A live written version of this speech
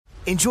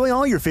Enjoy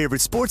all your favorite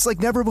sports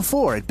like never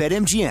before at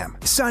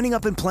BetMGM. Signing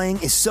up and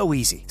playing is so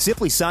easy.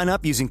 Simply sign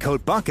up using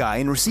code Buckeye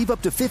and receive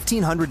up to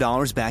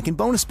 $1,500 back in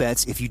bonus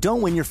bets if you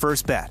don't win your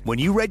first bet. When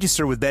you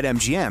register with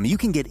BetMGM, you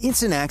can get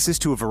instant access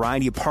to a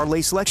variety of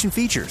parlay selection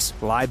features,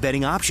 live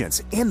betting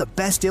options, and the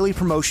best daily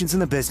promotions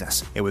in the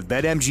business. And with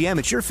BetMGM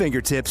at your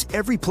fingertips,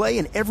 every play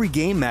and every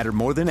game matter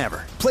more than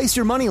ever. Place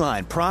your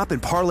moneyline, prop,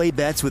 and parlay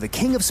bets with the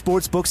king of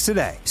sportsbooks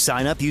today.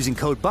 Sign up using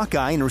code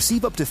Buckeye and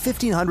receive up to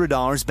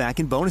 $1,500 back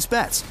in bonus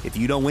bets if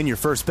you don't win your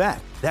first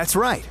bet. That's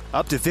right,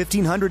 up to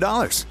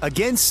 $1,500.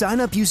 Again, sign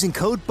up using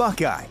code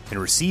Buckeye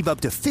and receive up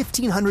to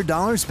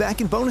 $1,500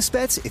 back in bonus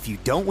bets if you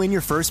don't win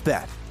your first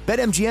bet.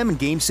 BetMGM and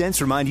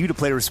GameSense remind you to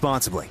play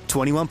responsibly.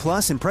 21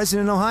 plus and present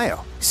in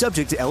Ohio.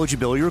 Subject to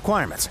eligibility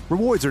requirements.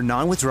 Rewards are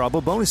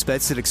non-withdrawable bonus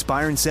bets that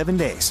expire in 7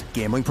 days.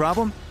 Gambling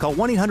problem? Call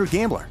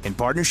 1-800-GAMBLER in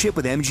partnership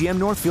with MGM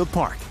Northfield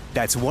Park.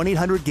 That's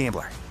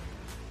 1-800-GAMBLER.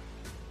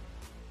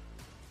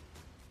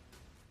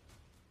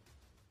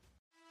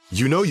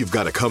 You know you've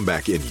got a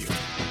comeback in you.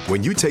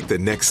 When you take the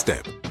next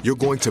step, you're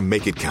going to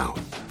make it count.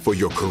 For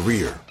your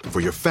career, for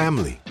your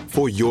family,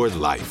 for your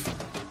life.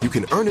 You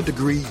can earn a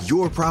degree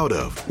you're proud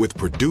of with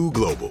Purdue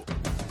Global.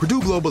 Purdue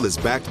Global is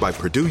backed by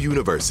Purdue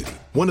University,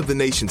 one of the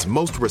nation's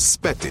most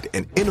respected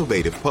and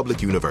innovative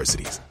public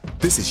universities.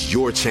 This is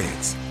your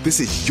chance. This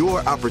is your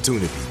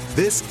opportunity.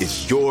 This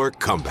is your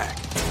comeback.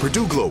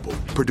 Purdue Global,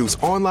 Purdue's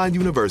online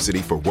university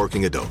for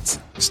working adults.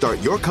 Start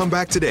your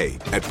comeback today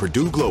at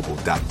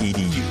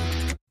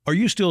purdueglobal.edu. Are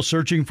you still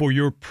searching for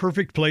your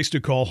perfect place to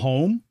call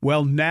home?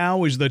 Well,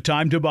 now is the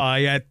time to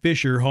buy at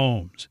Fisher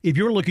Homes. If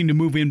you're looking to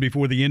move in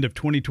before the end of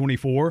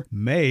 2024,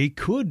 May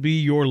could be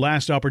your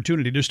last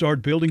opportunity to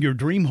start building your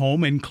dream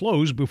home and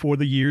close before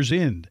the year's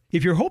end.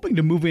 If you're hoping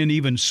to move in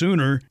even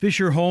sooner,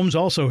 Fisher Homes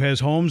also has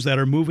homes that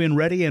are move-in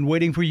ready and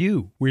waiting for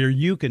you, where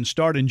you can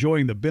start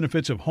enjoying the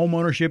benefits of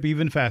homeownership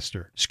even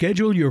faster.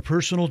 Schedule your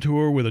personal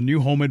tour with a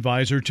new home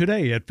advisor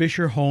today at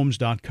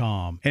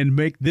FisherHomes.com and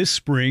make this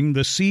spring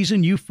the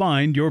season you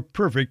find your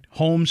perfect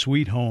home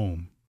sweet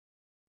home.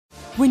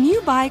 When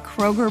you buy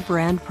Kroger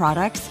brand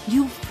products,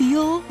 you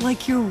feel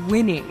like you're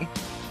winning.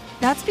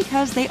 That's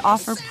because they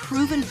offer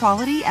proven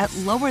quality at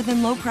lower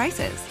than low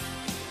prices.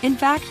 In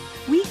fact,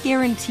 we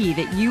guarantee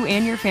that you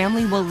and your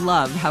family will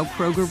love how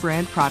Kroger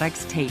brand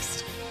products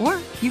taste, or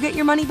you get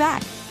your money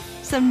back.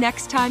 So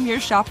next time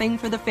you're shopping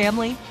for the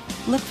family,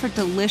 look for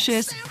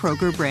delicious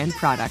Kroger brand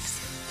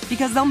products,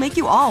 because they'll make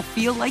you all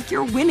feel like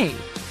you're winning.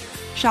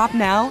 Shop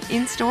now,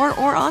 in-store,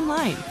 or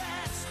online.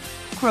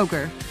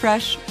 Kroger,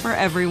 fresh for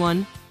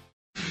everyone.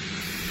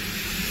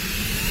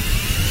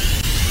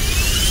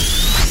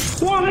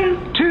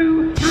 1,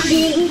 2,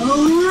 3.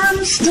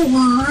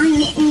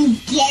 Armstrong and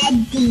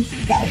Getty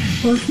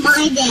with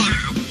my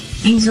dad.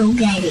 And so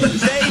Getty.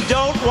 They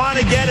don't want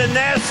to get a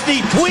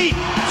nasty tweet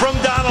from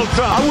Donald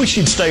Trump. I wish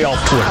he'd stay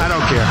off Twitter. I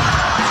don't care.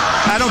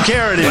 I don't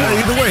care anymore.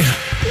 Either way.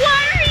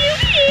 Why are you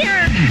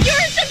here?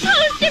 You're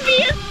supposed to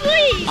be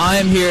asleep. I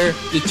am here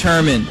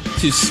determined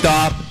to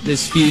stop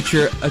this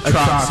future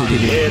atrocity.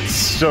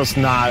 It's just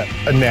not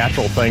a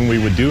natural thing we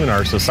would do in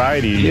our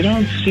society. You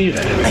don't see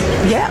that.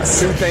 Yes.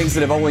 Two things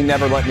that have only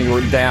never let me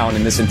down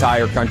in this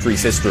entire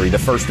country's history: the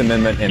First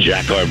Amendment and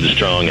Jack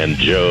Armstrong and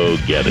Joe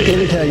Getty. Let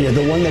me tell you,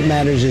 the one that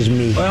matters is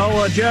me.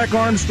 Well, Jack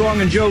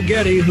Armstrong and Joe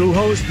Getty, who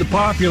host the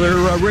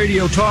popular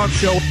radio talk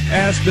show,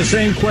 asked the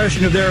same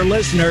question of their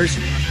listeners,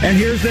 and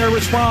here's their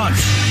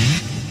response.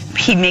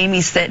 He made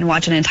me sit and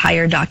watch an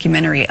entire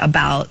documentary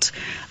about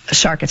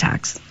shark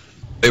attacks.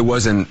 It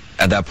wasn't,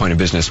 at that point, a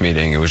business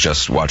meeting. It was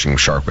just watching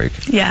Shark Week.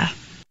 Yeah.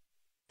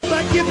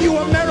 I give you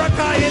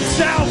America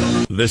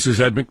itself. This is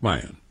Ed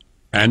McMahon.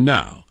 And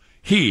now,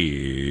 here's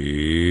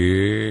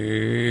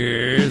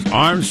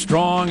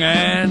Armstrong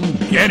and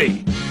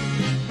Getty.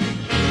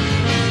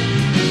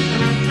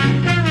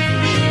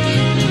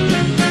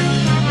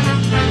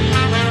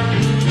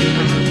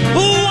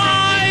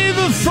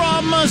 Live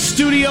from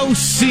Studio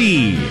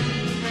C.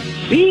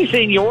 Si,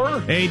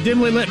 senor. A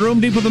dimly lit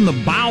room deep within the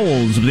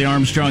bowels of the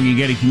Armstrong and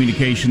Getty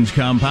Communications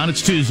compound.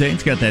 It's Tuesday.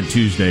 It's got that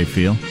Tuesday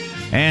feel.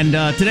 And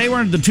today we're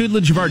under the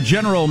tutelage of our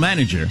general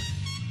manager.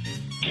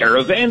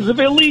 Caravans of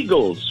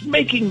illegals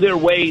making their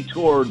way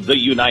toward the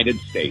United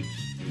States.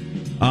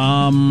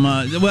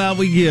 Well,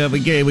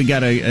 we got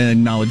to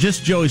acknowledge this.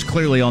 Joe is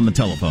clearly on the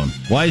telephone.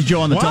 Why is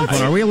Joe on the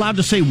telephone? Are we allowed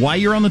to say why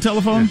you're on the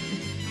telephone?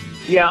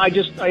 Yeah, I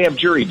have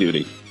jury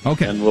duty.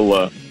 Okay. And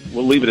we'll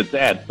leave it at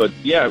that. But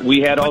yeah, we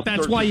had all.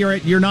 That's why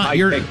you're not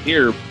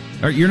here.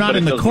 You're not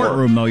in the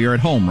courtroom though. You're at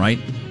home, right?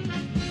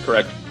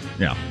 Correct.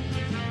 Yeah.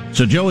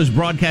 So Joe is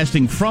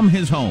broadcasting from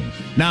his home.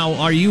 Now,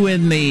 are you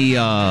in the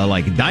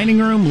dining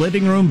room,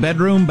 living room,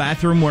 bedroom,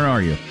 bathroom? Where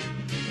are you?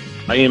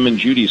 I am in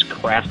Judy's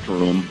craft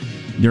room.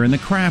 You're in the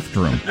craft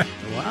room.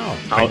 Wow.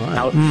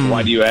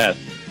 Why do you ask?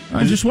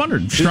 I just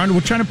wondered.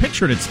 We're trying to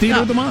picture it. It's theater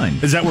of the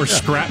mind. Is that where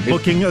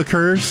scrapbooking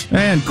occurs?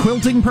 And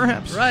quilting,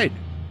 perhaps? Right.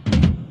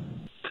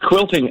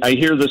 Quilting. I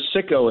hear the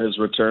sicko has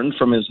returned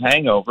from his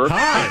hangover.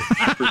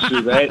 Hi.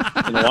 Pursue that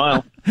in a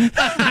while.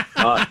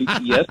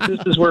 Yes, this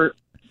is where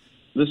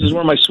This is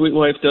where my sweet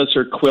wife does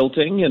her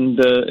quilting and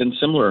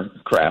similar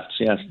crafts.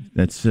 Yes,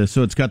 that's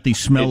so. It's got the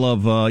smell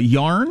of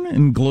yarn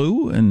and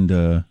glue and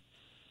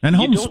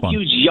homespun. You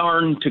don't use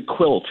yarn to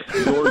quilt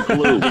or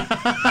glue.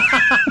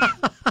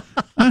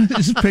 I'm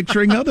just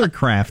picturing other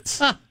crafts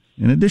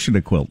in addition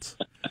to quilts.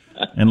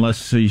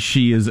 Unless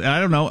she is, I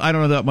don't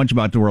know that much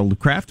about the world of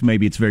craft.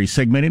 Maybe it's very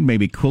segmented.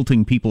 Maybe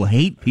quilting people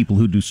hate people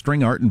who do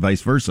string art and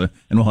vice versa,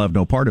 and will have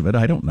no part of it.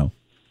 I don't know.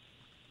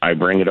 I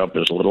bring it up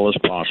as little as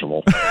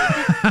possible.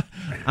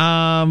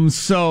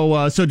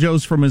 So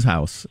Joe's from his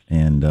house,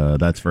 and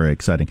that's very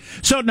exciting.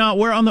 So now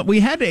we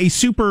had a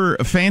super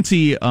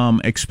fancy,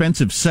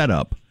 expensive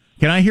setup.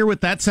 Can I hear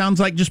what that sounds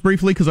like just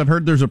briefly? Because I've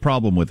heard there's a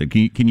problem with it.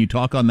 Can you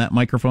talk on that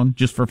microphone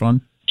just for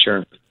fun?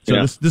 Sure. So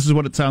this is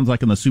what it sounds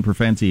like on the super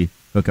fancy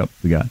hookup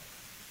we got.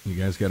 You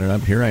guys got it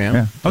up? Here I am.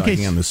 Yeah.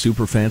 Okay. On the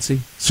super fancy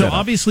So setup.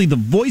 Obviously the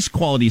voice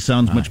quality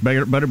sounds much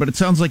better, but it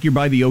sounds like you're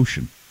by the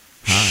ocean.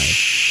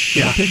 Hi.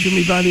 Yeah, picture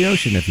me by the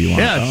ocean if you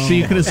want. Yeah, so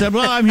you could have said,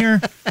 well, I'm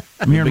here.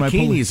 I'm here in my pool.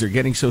 Bikinis are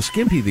getting so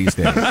skimpy these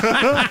days.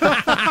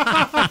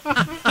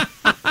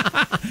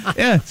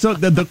 Yeah, so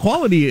the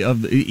quality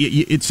of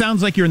it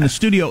sounds like you're in the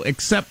studio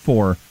except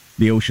for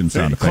the ocean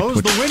sound effect. Close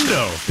the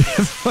window.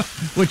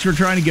 Which we're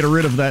trying to get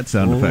rid of that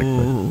sound effect.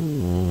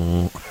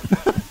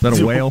 Is that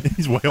a whale?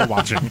 He's whale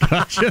watching.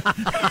 Gotcha.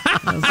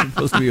 That's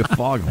supposed to be a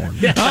foghorn.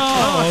 Yeah.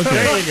 Oh, okay.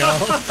 There you go.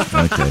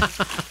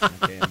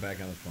 Okay, I'm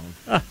back on the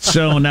phone.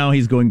 So now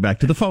he's going back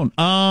to the phone.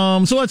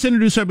 So let's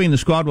introduce everybody in the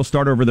squad. We'll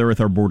start over there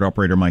with our board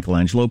operator,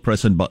 Michelangelo,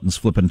 pressing buttons,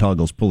 flipping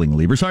toggles, pulling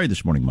levers. How are you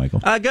this morning,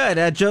 Michael?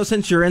 Good. Joe,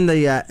 since you're in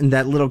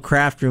that little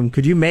craft room,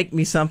 could you make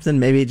me something?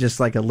 Maybe just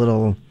like a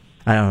little,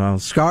 I don't know,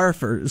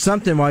 scarf or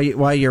something while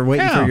you're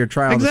waiting for your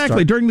trial to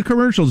start. During the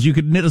commercials, you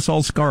could knit us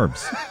all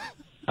scarves.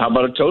 How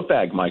about a tote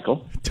bag,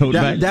 Michael? Tote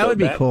bag? That would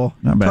be cool.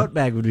 Not bad. Tote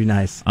bag would be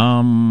nice.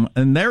 And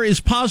there is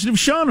Positive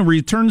Sean, who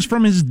returns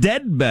from his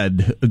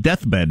deathbed,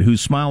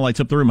 whose smile lights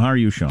up the room. How are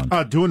you, Sean?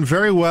 Doing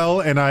very well,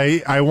 and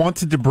I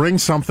wanted to bring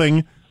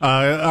something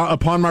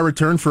upon my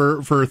return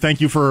for thank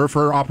you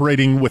for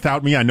operating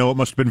without me. I know it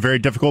must have been very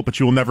difficult,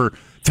 but you will never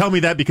tell me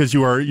that because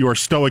you are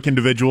stoic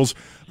individuals.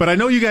 But I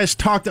know you guys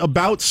talked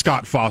about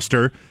Scott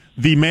Foster,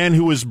 the man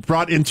who was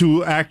brought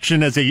into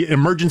action as an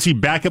emergency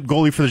backup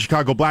goalie for the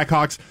Chicago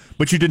Blackhawks,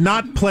 but you did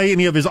not play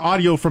any of his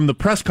audio from the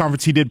press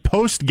conference he did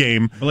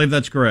post-game. I believe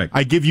that's correct.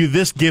 I give you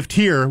this gift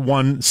here,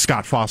 one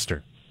Scott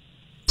Foster.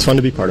 It's fun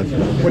to be part of.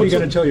 What are you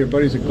going to tell your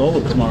buddies at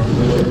goal tomorrow?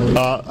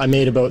 I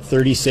made about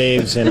 30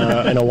 saves and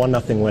a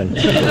 1-0 win.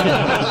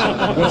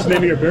 What's the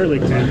name of your beer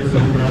league team?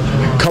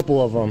 A couple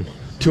of them.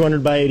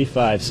 200 by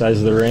 85, size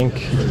of the rink,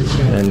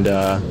 and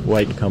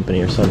White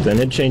Company or something.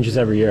 It changes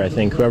every year, I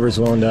think. Whoever's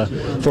willing to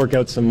fork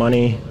out some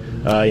money,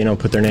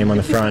 put their name on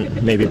the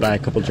front, maybe buy a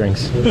couple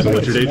drinks. So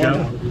what's your day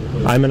job?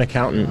 I'm an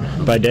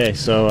accountant by day,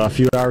 so a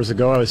few hours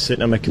ago I was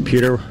sitting on my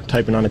computer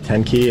typing on a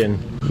 10 key, and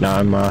now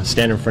I'm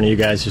standing in front of you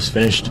guys, just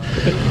finished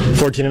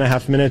 14 and a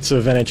half minutes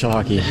of NHL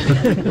hockey.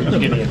 Did you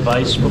give any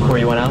advice before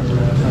you went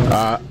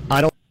out?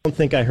 I don't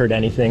think I heard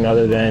anything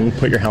other than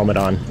put your helmet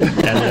on,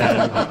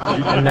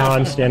 and now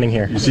I'm standing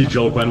here. You see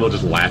Joel Quenneville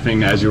just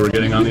laughing as you were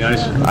getting on the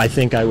ice? I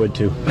think I would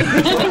too.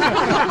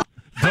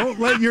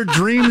 Don't let your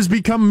dreams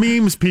become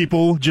memes,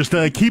 people. Just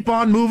keep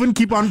on moving,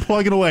 keep on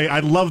plugging away. I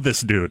love this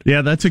dude.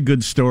 Yeah, that's a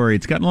good story.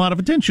 It's gotten a lot of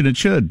attention. It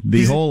should.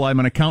 The whole I'm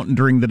an accountant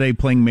during the day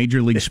playing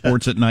Major League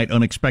Sports at night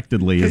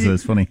unexpectedly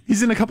is funny.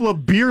 He's in a couple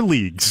of beer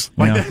leagues.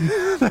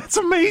 That's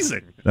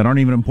amazing. That aren't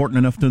even important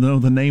enough to know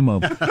the name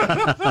of.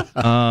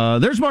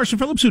 There's Marshall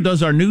Phillips, who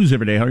does our news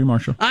every day. How are you,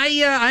 Marshall?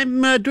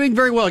 I'm doing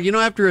very well. You know,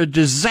 after a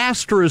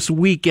disastrous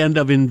weekend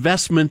of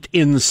investment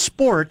in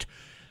sport,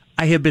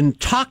 I have been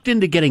talked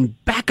into getting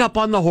back up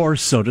on the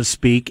horse, so to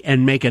speak,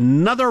 and make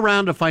another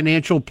round of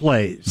financial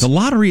plays. The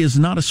lottery is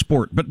not a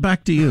sport, but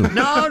back to you.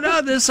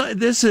 No,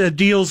 this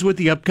deals with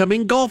the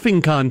upcoming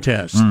golfing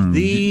contest,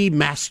 the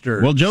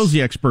Masters. Well, Joe's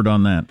the expert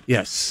on that.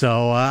 Yes,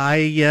 so I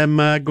am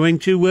going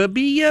to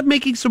be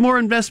making some more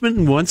investment,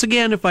 and once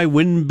again, if I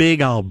win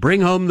big, I'll bring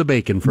home the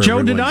bacon for Joe,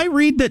 everyone. did I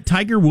read that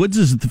Tiger Woods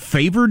is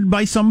favored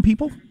by some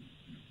people?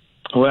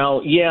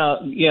 Well, yeah,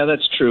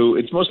 that's true.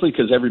 It's mostly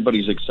because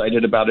everybody's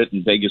excited about it,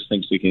 and Vegas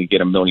thinks they can get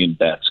a million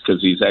bets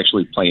because he's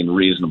actually playing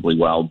reasonably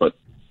well. But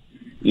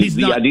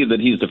the idea that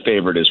he's the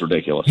favorite is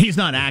ridiculous. He's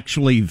not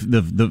actually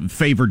the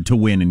favored to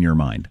win in your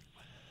mind.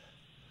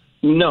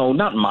 No,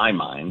 not in my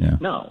mind. Yeah.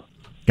 No.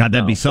 God,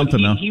 that'd be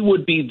something, though. He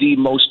would be the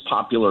most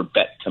popular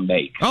bet to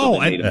make. Oh,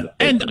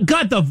 and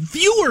God, the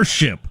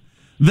viewership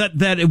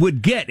that it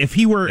would get if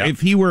he were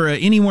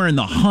anywhere in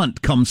the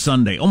hunt come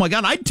Sunday. Oh my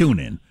God, I'd tune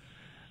in.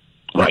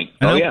 Right.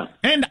 Yeah.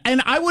 And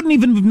I wouldn't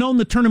even have known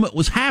the tournament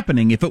was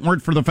happening if it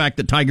weren't for the fact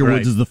that Tiger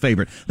Woods is the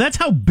favorite. That's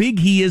how big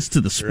he is to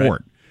the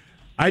sport.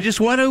 Right. I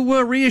just want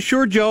to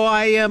reassure Joe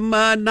I am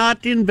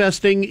not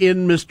investing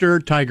in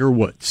Mr. Tiger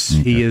Woods.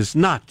 Okay. He is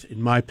not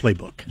in my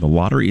playbook. The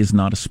lottery is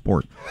not a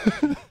sport.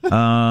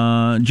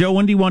 Joe,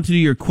 when do you want to do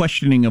your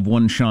questioning of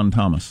one Sean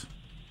Thomas?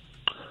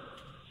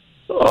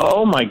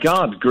 Oh, my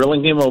God.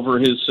 Grilling him over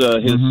his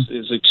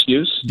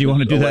excuse. Do you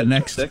want to do that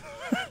next?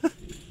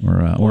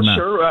 or not?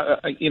 Sure.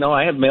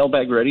 I have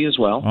mailbag ready as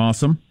well.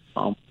 Awesome.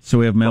 So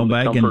we have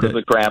mailbag from the comfort of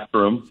the craft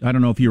room. I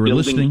don't know if you were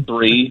Building listening.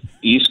 3,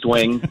 East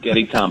Wing,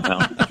 Getty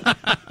Compound.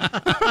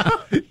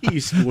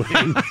 East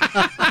Wing.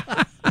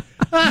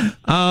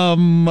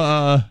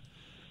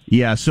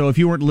 Yeah, so if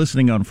you weren't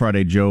listening on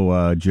Friday,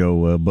 Joe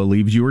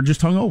believes you were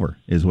just hungover,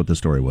 is what the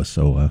story was.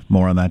 So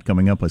more on that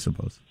coming up, I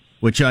suppose.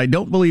 Which I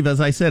don't believe, as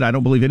I said, I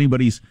don't believe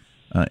anybody's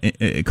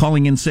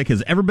calling in sick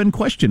has ever been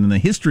questioned in the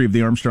history of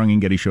the Armstrong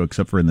and Getty show,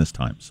 except for in this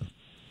time. So,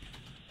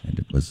 and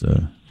it was,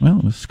 it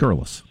was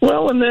scurrilous.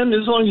 Well, and then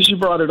as long as you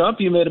brought it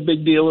up, you made a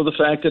big deal of the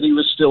fact that he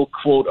was still,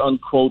 quote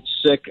unquote,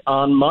 sick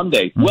on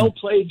Monday. Mm-hmm. Well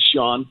played,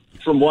 Sean.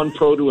 From one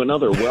pro to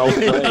another, well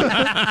played.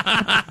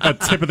 A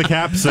tip of the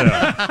cap, sir.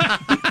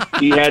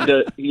 He had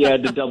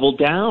to double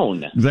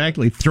down.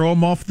 Exactly, throw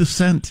him off the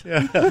scent.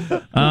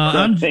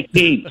 I'm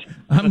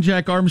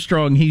Jack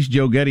Armstrong. He's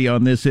Joe Getty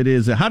on this. It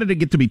is How Did It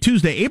Get to Be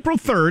Tuesday, April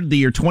 3rd, the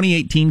year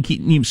 2018.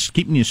 Keeping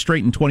you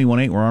straight in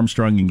 21.8. We're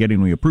Armstrong and Getty,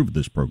 and we approve of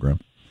this program.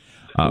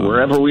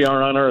 Wherever we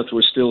are on Earth,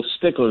 we're still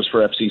sticklers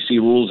for FCC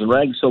rules and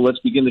regs. So let's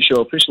begin the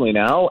show officially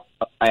now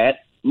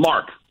at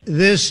Mark.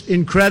 This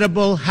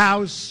incredible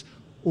house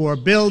or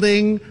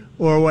building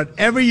or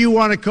whatever you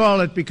want to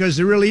call it, because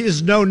there really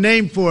is no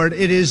name for it.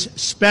 It is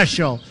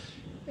special.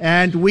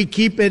 And we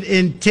keep it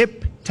in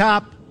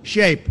tip-top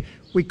shape.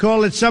 We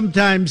call it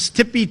sometimes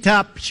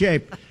tippy-top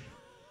shape.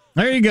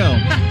 There you go.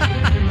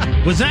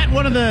 Was that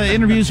one of the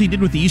interviews he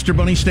did with the Easter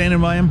Bunny standing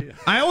by him?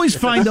 I always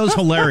find those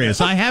hilarious.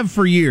 I have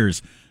for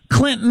years.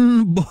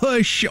 Clinton,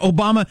 Bush,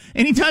 Obama.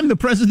 Anytime the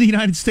President of the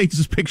United States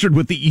is pictured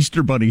with the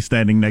Easter Bunny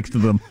standing next to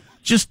them,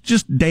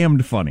 just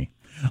damned funny.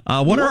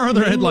 What are our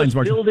other headlines,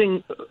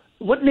 Marshall?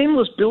 What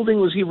nameless building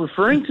was he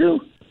referring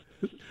to?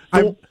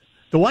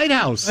 The White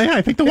House. Yeah,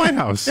 I think the White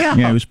House. Yeah,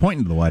 he was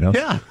pointing to the White House.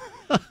 Yeah.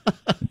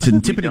 It's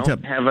in We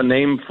don't have a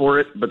name for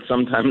it, but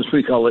sometimes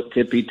we call it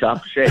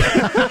tippy-top shape.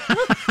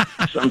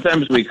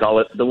 Sometimes we call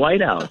it the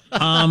White House.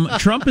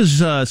 Trump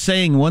is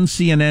saying one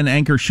CNN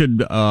anchor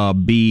should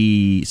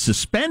be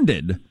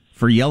suspended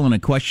for yelling a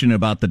question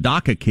about the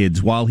DACA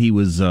kids while he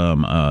was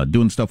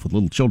doing stuff with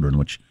little children,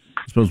 which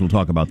I suppose we'll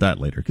talk about that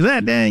later. Because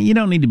you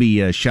don't need to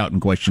be shouting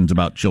questions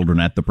about children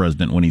at the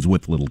president when he's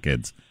with little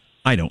kids.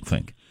 I don't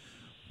think.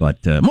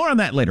 But more on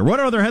that later. What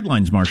are other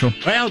headlines, Marshall?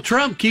 Well,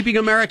 Trump keeping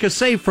America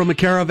safe from a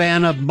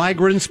caravan of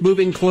migrants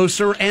moving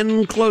closer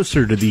and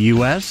closer to the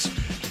U.S.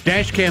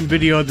 Dashcam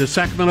video of the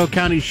Sacramento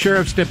County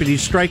Sheriff's deputy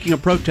striking a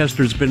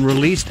protester has been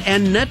released,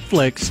 and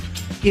Netflix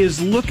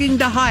is looking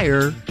to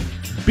hire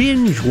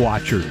binge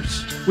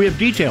watchers. We have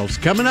details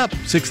coming up,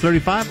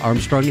 6:35,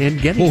 Armstrong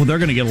and Getty. Oh, they're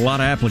going to get a lot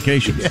of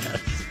applications. Yes.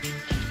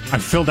 I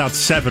filled out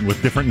 7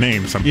 with different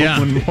names.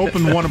 I'm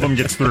hoping one of them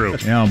gets through.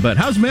 Yeah, but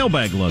how's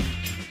mailbag look?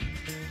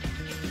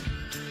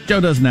 Joe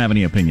doesn't have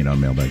any opinion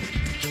on mailbag.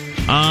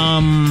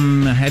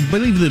 I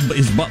believe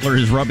his butler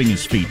is rubbing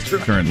his feet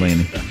currently.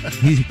 And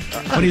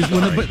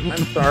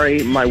I'm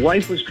sorry. My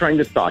wife was trying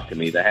to talk to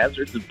me. The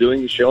hazards of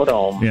doing the show at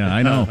home. Yeah,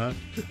 I know.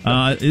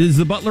 Is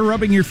the butler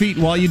rubbing your feet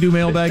while you do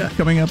mailbag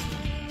coming up?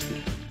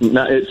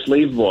 No,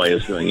 Slave Boy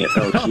is doing it.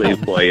 Oh,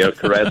 Slave Boy, your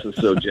caress is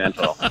so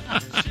gentle.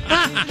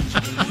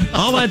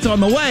 All that's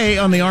on the way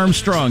on the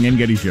Armstrong and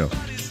Getty Show.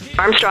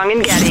 Armstrong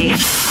and Getty.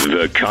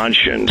 The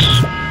conscience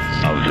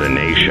of the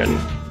nation.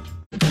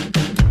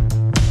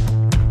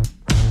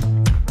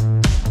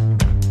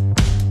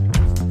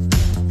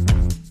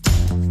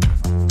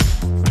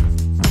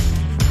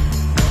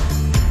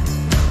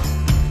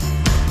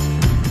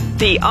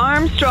 The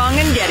Armstrong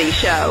and Getty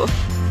Show.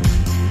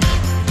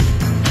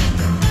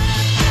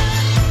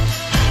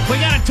 We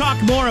got to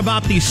talk more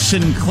about the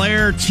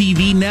Sinclair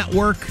TV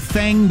network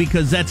thing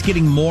because that's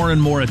getting more and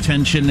more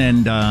attention,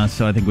 and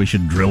so I think we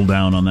should drill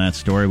down on that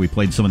story. We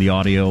played some of the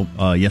audio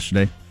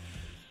yesterday.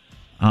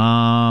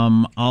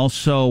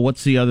 Also,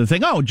 what's the other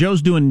thing? Oh,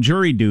 Joe's doing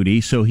jury duty,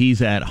 so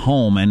he's at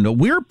home, and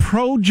we're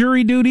pro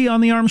jury duty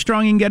on the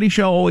Armstrong and Getty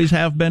Show, always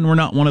have been. We're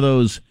not one of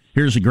those,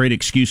 here's a great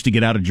excuse to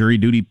get out of jury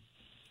duty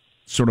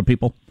sort of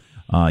people.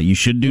 You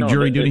should do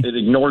jury duty.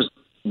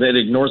 It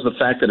ignores the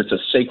fact that it's a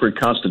sacred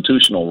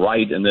constitutional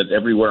right, and that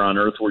everywhere on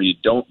earth where you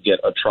don't get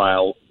a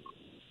trial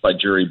by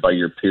jury by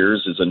your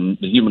peers is a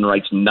human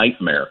rights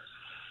nightmare.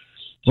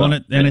 Well,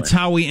 and it's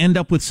how we end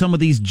up with some of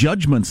these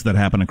judgments that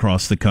happen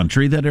across the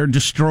country that are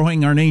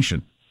destroying our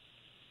nation.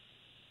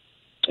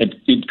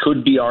 It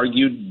could be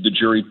argued the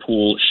jury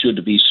pool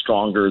should be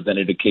stronger than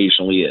it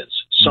occasionally is.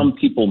 Some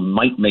people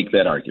might make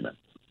that argument.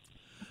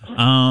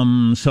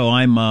 So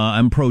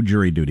I'm pro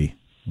jury duty,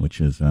 which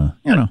is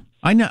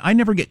I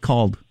never get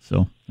called,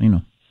 so I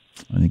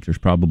think there's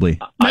probably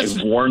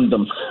I've warned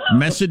them.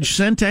 Message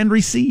sent and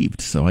received,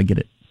 so I get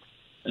it.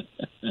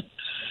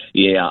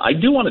 Yeah, I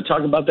do want to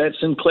talk about that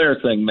Sinclair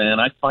thing, man.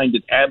 I find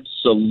it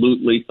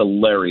absolutely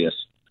hilarious.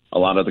 A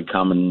lot of the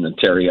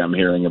commentary I'm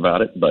hearing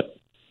about it, but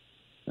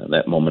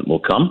that moment will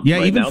come. Yeah,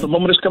 right now the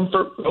moment has come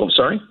for. Oh,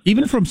 sorry.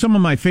 Even from some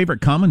of my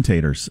favorite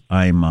commentators,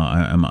 I'm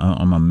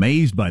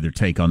amazed by their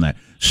take on that.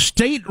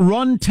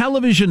 State-run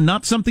television,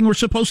 not something we're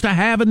supposed to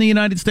have in the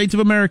United States of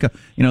America.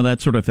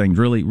 That sort of thing.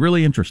 Really,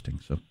 really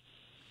interesting. So,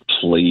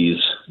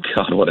 please.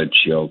 God, what a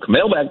joke.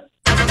 Mailbag.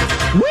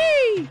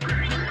 Whee!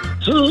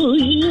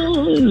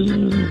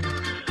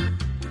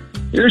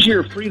 Here's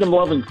your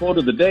freedom-loving quote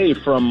of the day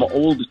from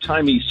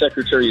old-timey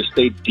Secretary of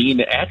State Dean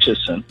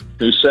Acheson,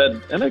 who said,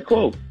 and I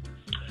quote,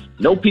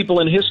 "No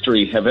people in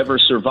history have ever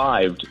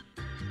survived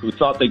who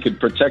thought they could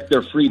protect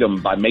their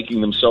freedom by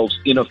making themselves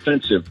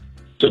inoffensive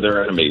to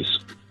their enemies."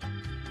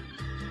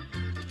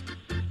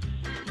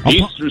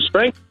 Peace through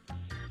strength.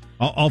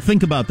 I'll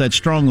think about that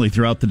strongly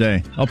throughout the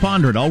day. I'll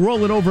ponder it. I'll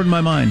roll it over in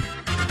my mind.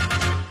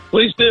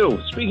 Please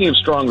do. Speaking of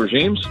strong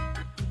regimes,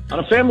 on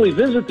a family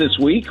visit this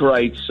week,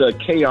 writes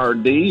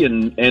KRD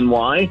in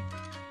NY,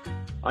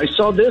 I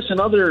saw this and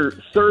other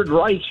Third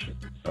Reich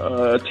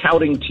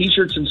touting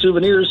T-shirts and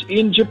souvenirs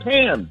in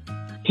Japan.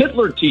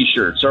 Hitler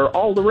T-shirts are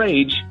all the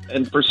rage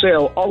and for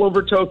sale all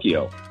over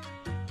Tokyo.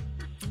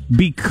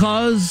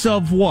 Because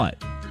of what?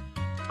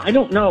 I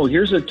don't know.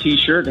 Here's a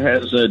T-shirt. It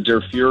has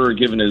Der Fuhrer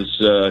giving his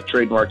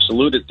trademark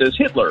salute. It says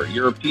Hitler,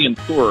 European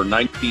Tour,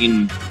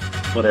 39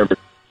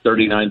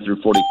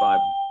 through 45.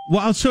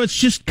 Well, so it's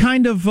just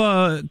kind of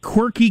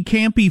quirky,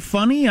 campy,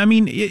 funny? I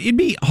mean, it'd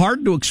be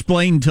hard to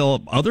explain to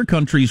other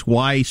countries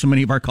why so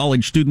many of our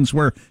college students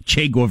wear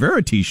Che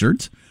Guevara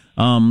T-shirts.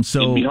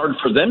 It'd be hard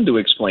for them to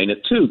explain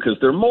it, too, because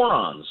they're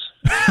morons.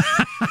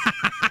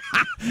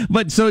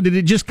 But so did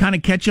it just kind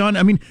of catch on?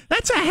 I mean,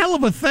 that's a hell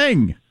of a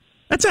thing.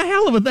 That's a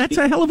hell of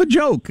a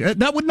joke.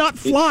 That would not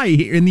fly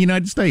here in the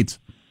United States.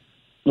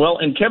 Well,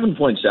 and Kevin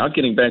points out,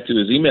 getting back to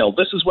his email,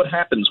 this is what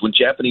happens when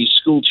Japanese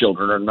school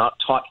children are not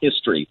taught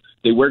history.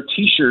 They wear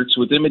T-shirts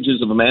with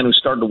images of a man who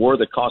started a war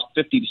that cost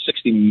 50 to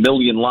 60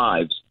 million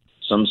lives.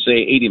 Some say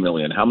 80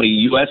 million. How many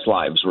U.S.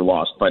 lives were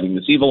lost fighting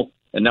this evil?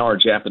 And now our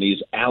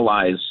Japanese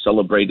allies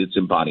celebrate its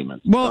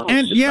embodiment. Well,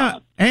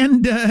 well,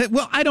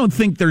 I don't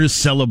think they're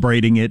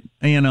celebrating it.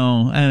 I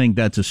think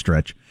that's a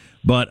stretch.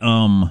 But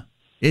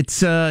it's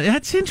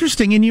that's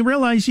interesting, and you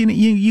realize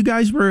you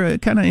guys were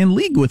kind of in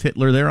league with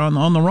Hitler there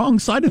on the wrong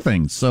side of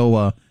things.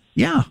 So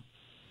yeah.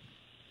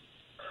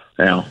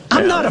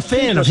 I'm not a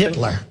fan of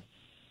Hitler.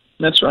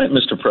 That's right,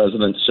 Mr.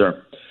 President,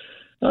 sir.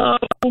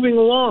 Moving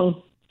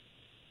along,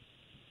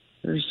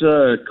 there's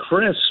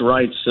Chris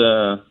writes,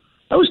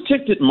 I was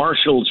ticked at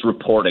Marshall's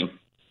reporting.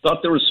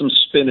 Thought there was some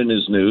spin in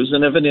his news,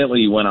 and evidently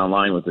he went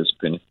online with this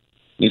opinion.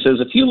 He says,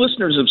 a few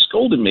listeners have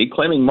scolded me,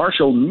 claiming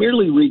Marshall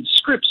merely reads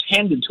scripts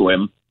handed to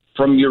him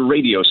from your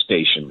radio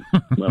station.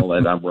 Well,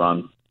 I'm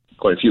wrong,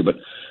 quite a few, but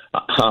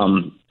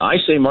I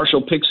say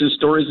Marshall picks his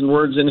stories and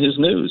words in his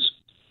news.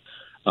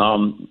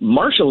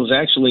 Marshall is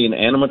actually an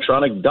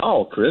animatronic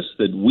doll, Chris,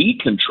 that we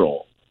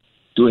control,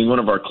 doing one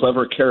of our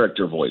clever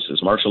character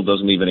voices. Marshall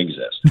doesn't even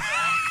exist.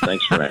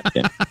 Thanks for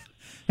asking.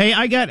 Hey,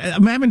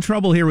 I'm having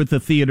trouble here with the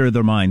theater of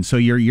the mind. So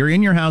you're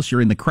in your house, you're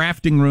in the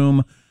crafting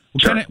room.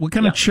 What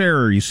kind of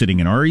chair are you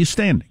sitting in, or are you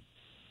standing?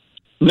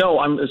 No,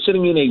 I'm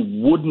sitting in a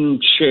wooden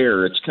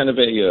chair. It's kind of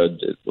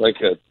like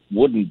a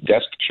wooden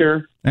desk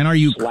chair. And are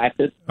you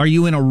slatted? Are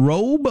you in a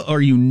robe?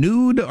 Are you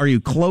nude? Are you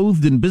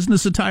clothed in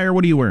business attire?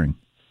 What are you wearing?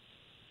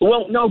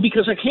 Well, no,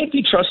 because I can't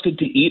be trusted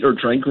to eat or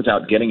drink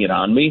without getting it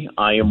on me.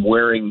 I am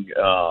wearing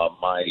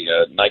my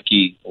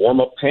Nike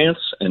warm-up pants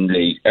and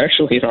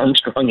actually an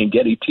Armstrong and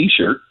Getty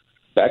T-shirt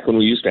back when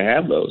we used to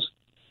have those,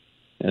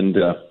 and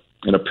a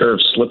pair of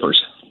slippers.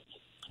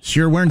 So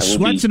you're wearing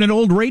sweats and an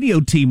old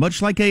radio tee,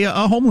 much like a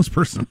homeless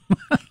person.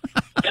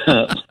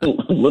 A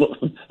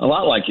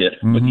lot like it,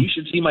 but you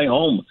should see my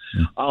home.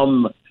 I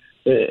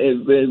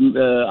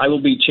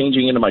will be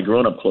changing into my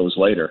grown-up clothes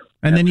later.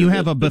 And then you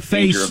have a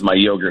buffet. Of my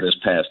yogurt has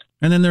passed.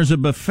 And then there's a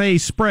buffet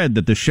spread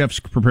that the chefs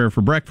prepare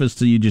for breakfast,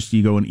 so you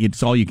go and eat.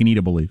 It's all you can eat,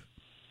 I believe.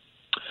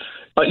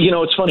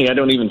 It's funny. I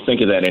don't even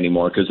think of that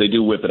anymore because they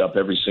do whip it up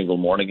every single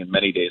morning, and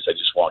many days I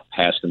just walk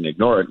past and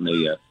ignore it, and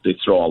they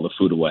throw all the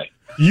food away.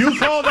 You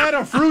call that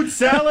a fruit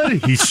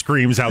salad? He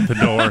screams out the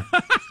door.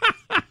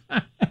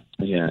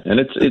 Yeah, and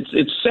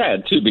it's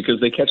sad too because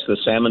they catch the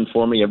salmon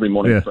for me every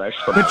morning fresh.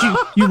 But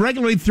you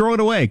regularly throw it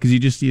away because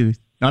you're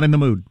not in the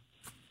mood.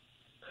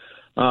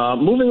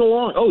 Moving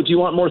along. Oh, do you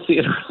want more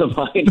theater of the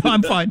mind? No,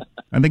 I'm fine.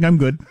 I think I'm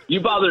good.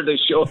 You bothered to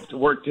show up to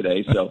work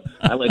today, so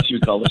I let you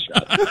call the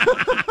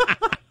shot.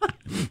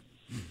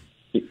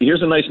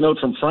 Here's a nice note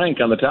from Frank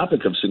on the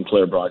topic of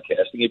Sinclair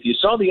Broadcasting. If you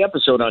saw the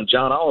episode on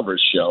John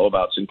Oliver's show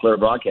about Sinclair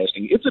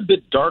Broadcasting, it's a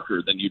bit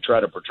darker than you try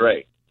to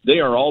portray. They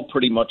are all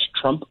pretty much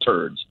Trump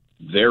turds,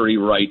 very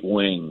right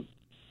wing.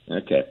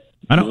 Okay.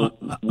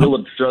 We'll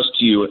address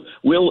you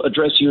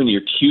and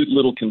your cute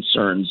little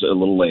concerns a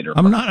little later.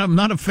 I'm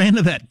not a fan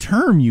of that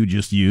term you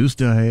just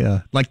used.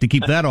 I like to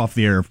keep that off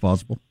the air if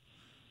possible.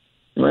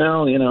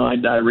 Well,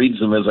 I read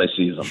them as I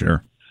see them.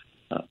 Sure.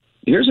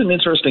 Here's an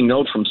interesting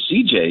note from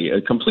CJ,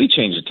 a complete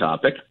change of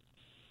topic.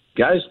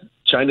 Guys,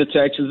 China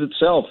taxes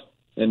itself.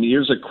 And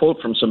here's a quote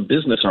from some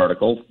business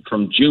article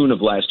from June of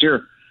last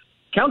year.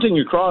 Counting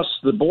across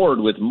the board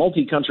with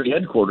multi-country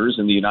headquarters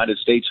in the United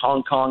States,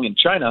 Hong Kong, and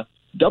China,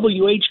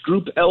 WH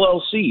Group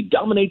LLC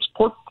dominates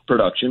pork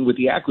production with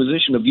the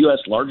acquisition of U.S.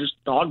 largest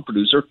dog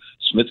producer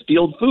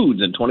Smithfield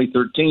Foods in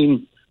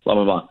 2013, blah,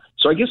 blah, blah.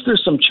 So I guess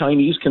there's some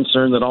Chinese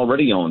concern that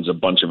already owns a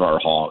bunch of our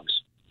hogs.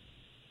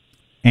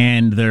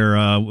 And they're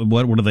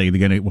what are they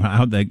going to?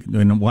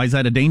 Why is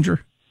that a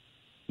danger?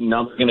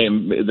 Now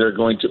they're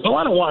going to. Well,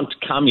 I don't want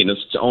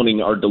communists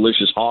owning our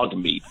delicious hog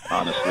meat.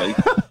 Honestly,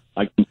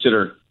 I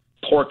consider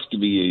pork to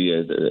be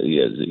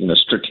a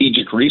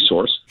strategic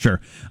resource.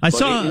 Sure.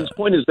 His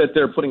point is that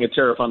they're putting a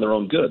tariff on their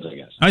own goods, I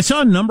guess. I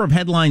saw a number of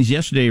headlines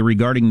yesterday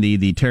regarding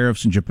the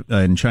tariffs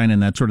in China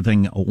and that sort of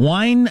thing.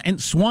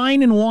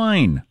 Swine and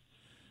wine.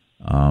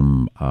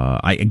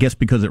 I guess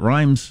because it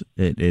rhymes,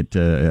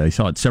 I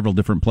saw it several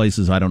different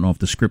places. I don't know if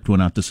the script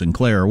went out to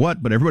Sinclair or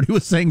what, but everybody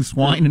was saying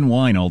swine and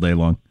wine all day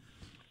long.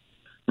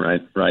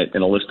 Right.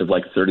 And a list of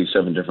like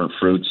 37 different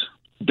fruits.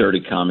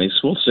 Dirty commies.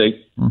 We'll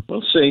see.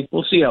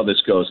 We'll see how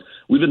this goes.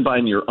 We've been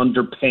buying your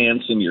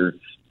underpants and your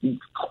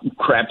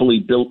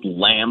crappily built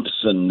lamps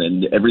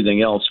and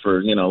everything else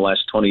for the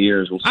last 20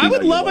 years. We'll see. I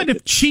would love it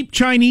if cheap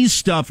Chinese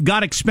stuff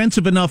got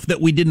expensive enough that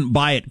we didn't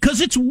buy it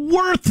because it's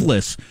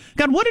worthless.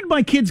 God, what did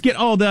my kids get?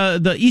 Oh,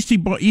 the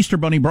Easter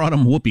Bunny brought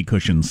them whoopee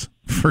cushions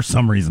for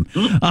some reason.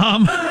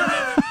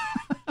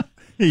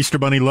 Easter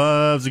Bunny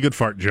loves a good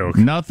fart joke.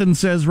 Nothing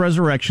says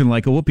resurrection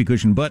like a whoopee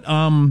cushion, but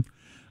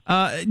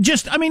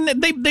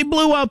they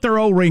blew out their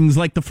O-rings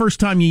like the first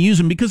time you use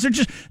them because they're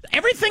just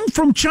everything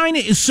from China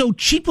is so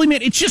cheaply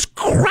made. It's just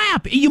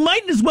crap. You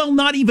might as well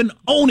not even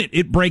own it.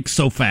 It breaks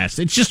so fast.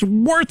 It's just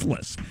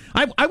worthless.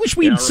 I wish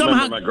we'd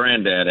somehow. My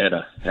granddad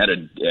had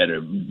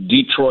a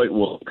Detroit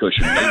wool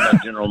cushion made by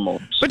General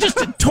Motors. But just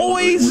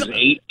toys. It was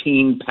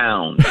 18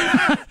 pounds.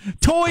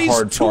 Toys,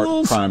 hard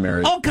tools,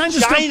 primary. all kinds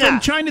of stuff from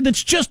China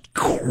that's just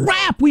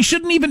crap. It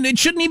shouldn't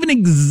even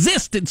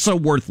exist. It's so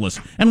worthless,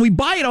 and we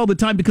buy it all the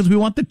time because we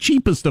want the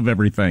cheapest of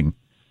everything.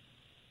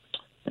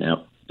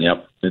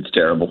 Yep. It's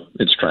terrible.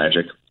 It's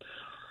tragic.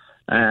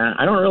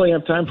 I don't really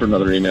have time for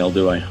another email,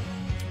 do I?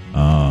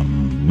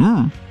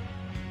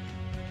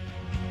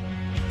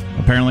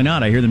 Apparently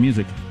not. I hear the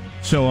music.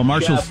 So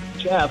Marshall's...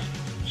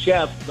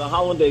 Chef, the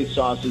hollandaise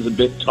sauce is a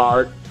bit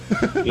tart.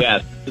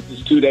 Yes, this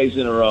is 2 days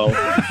in a row.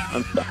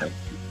 I'm sorry.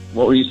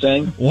 What were you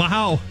saying?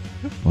 Wow.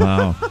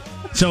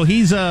 So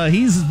he's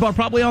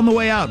probably on the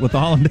way out with the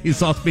hollandaise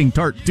sauce being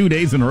tart 2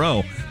 days in a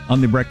row on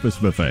the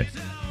breakfast buffet.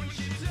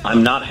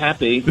 I'm not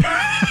happy.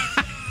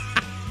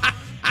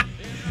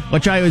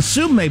 Which I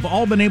assume they've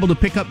all been able to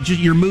pick up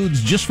your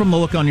moods just from the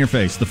look on your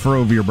face, the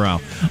furrow of your brow.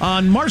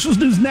 On Marshall's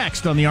News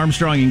next on the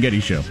Armstrong and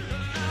Getty Show.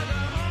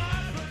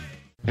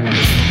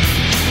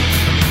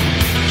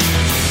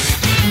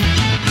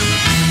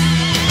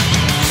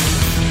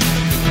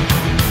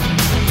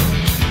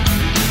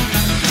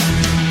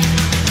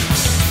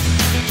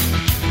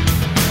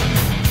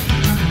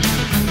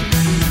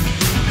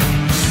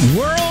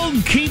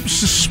 World keeps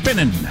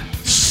spinning.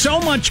 So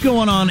much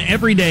going on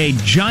every day.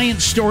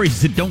 Giant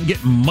stories that don't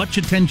get much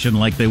attention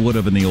like they would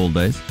have in the old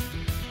days.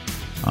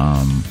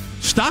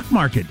 Stock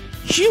market,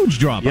 huge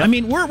drop. Yep. I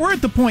mean, we're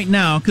at the point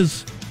now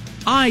because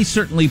I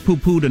certainly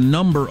poo-pooed a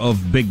number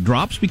of big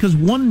drops because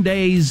one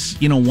day's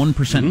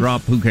 1%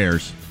 drop. Who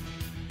cares?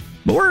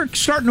 But we're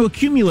starting to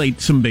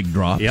accumulate some big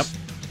drops. Yep.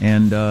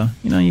 And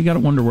you got to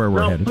wonder where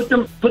we're headed.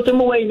 Put them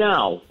away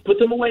now. Put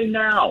them away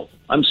now.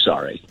 I'm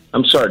sorry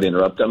to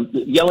interrupt. I'm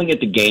yelling at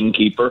the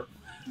gamekeeper.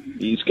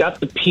 He's got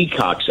the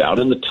peacocks out,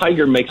 and the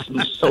tiger makes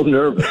him so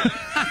nervous.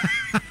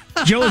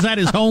 Joe is at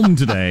his home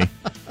today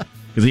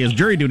because he has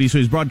jury duty, so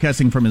he's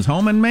broadcasting from his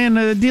home. And man,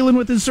 dealing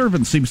with his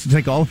servants seems to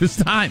take all of his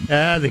time.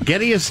 The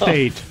Getty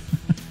estate.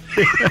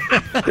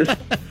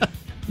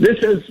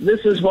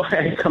 This is why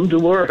I come to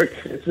work.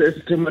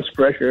 There's too much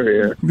pressure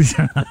here.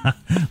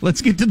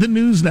 Let's get to the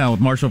news now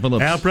with Marshall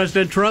Phillips. Now,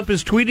 President Trump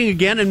is tweeting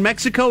again, and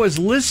Mexico is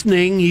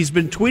listening. He's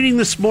been tweeting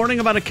this morning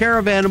about a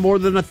caravan of more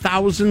than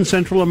 1,000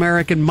 Central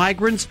American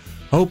migrants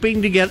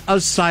hoping to get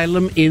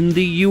asylum in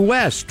the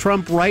U.S.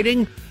 Trump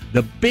writing,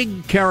 the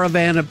big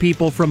caravan of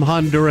people from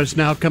Honduras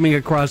now coming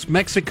across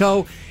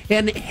Mexico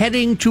and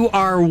heading to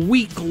our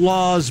weak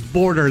laws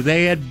border.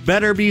 They had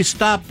better be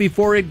stopped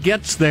before it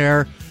gets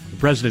there. The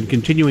president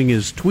continuing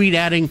his tweet,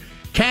 adding,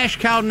 cash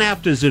cow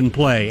NAFTA's in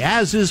play,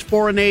 as is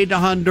foreign aid to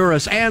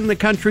Honduras and the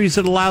countries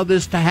that allow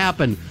this to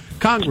happen.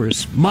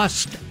 Congress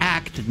must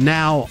act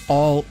now,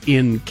 all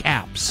in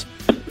caps.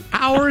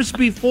 Hours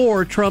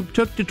before Trump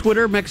took to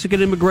Twitter,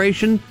 Mexican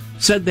immigration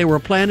said they were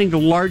planning to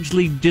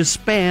largely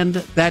disband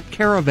that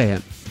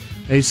caravan.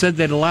 They said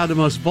they'd allow the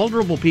most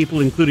vulnerable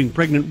people, including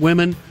pregnant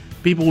women,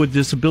 people with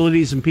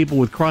disabilities, and people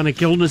with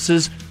chronic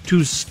illnesses,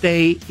 to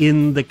stay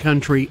in the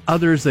country.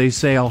 Others, they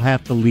say, will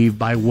have to leave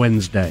by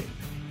Wednesday.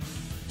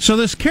 So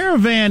this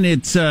caravan,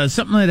 it's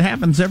something that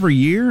happens every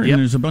year, and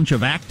there's a bunch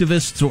of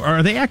activists.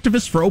 Are they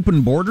activists for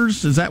open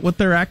borders? Is that what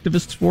they're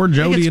activists for,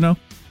 Joe? Do you know?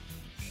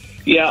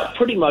 Yeah,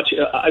 pretty much.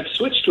 I've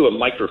switched to a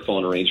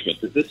microphone arrangement.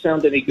 Does this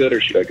sound any good,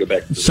 or should I go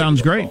back to the Sounds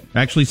great.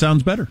 Actually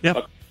sounds better.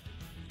 Yep.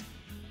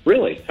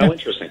 Really? How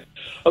interesting.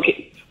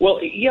 Okay.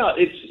 Well, yeah,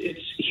 it's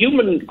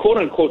human,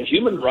 quote-unquote,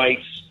 human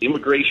rights,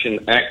 immigration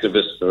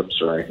activists. Oh,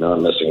 sorry, no,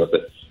 I'm messing with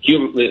it.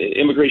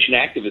 Immigration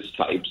activist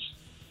types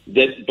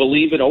that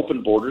believe in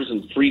open borders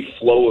and free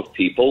flow of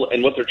people.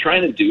 And what they're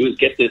trying to do is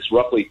get this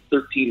roughly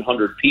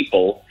 1,300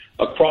 people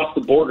across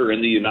the border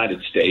in the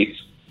United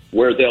States,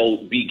 where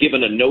they'll be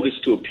given a notice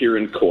to appear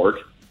in court.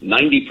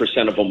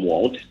 90% of them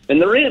won't,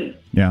 and they're in.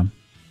 Yeah.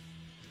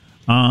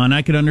 And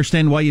I could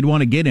understand why you'd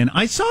want to get in.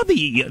 I saw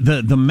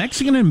the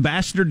Mexican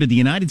ambassador to the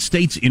United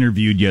States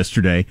interviewed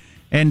yesterday,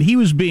 and he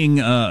was being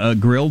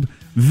grilled.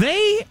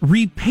 They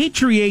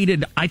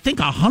repatriated, I think,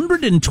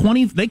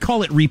 120. They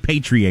call it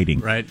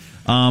repatriating. Right.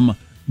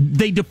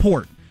 They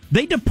deport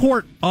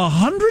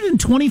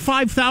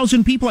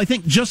 125,000 people, I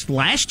think, just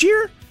last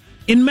year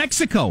in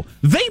Mexico.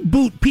 They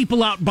boot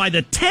people out by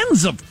the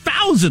tens of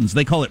thousands.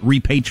 They call it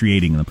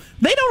repatriating them.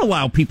 They don't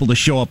allow people to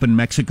show up in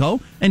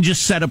Mexico and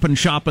just set up and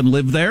shop and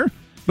live there.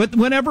 But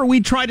whenever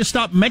we try to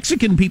stop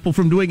Mexican people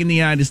from doing it in the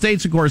United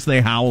States, of course,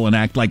 they howl and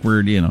act like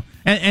we're,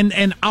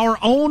 and our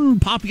own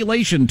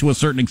population, to a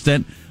certain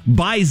extent,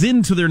 buys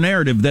into their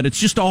narrative that it's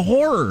just a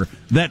horror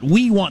that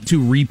we want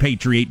to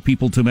repatriate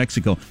people to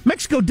Mexico.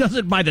 Mexico does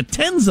it by the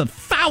tens of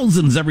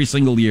thousands every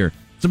single year.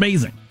 It's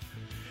amazing.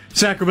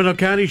 Sacramento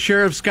County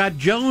Sheriff Scott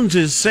Jones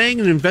is saying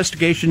an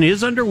investigation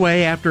is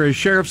underway after a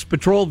sheriff's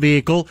patrol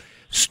vehicle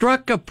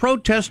struck a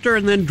protester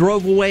and then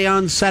drove away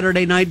on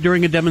Saturday night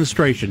during a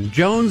demonstration.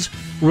 Jones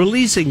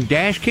releasing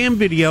dash cam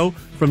video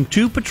from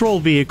 2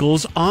 patrol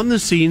vehicles on the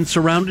scene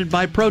surrounded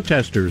by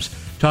protesters.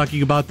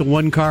 Talking about the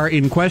one car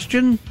in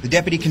question. The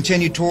deputy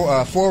continued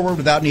forward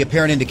without any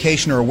apparent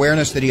indication or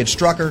awareness that he had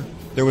struck her.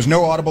 There was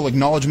no audible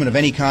acknowledgement of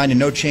any kind and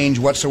no change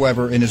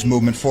whatsoever in his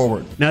movement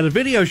forward. Now, the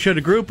video showed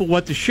a group of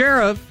what the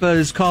sheriff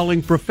is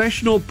calling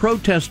professional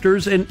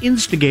protesters and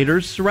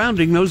instigators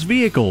surrounding those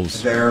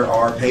vehicles. There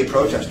are paid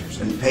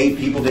protesters and paid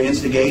people to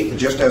instigate,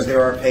 just as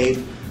there are paid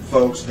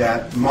folks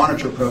that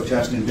monitor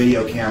protest in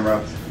video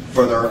camera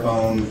for their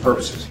own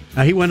purposes.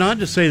 Now, he went on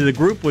to say the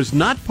group was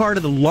not part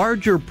of the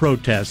larger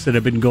protests that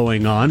have been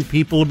going on.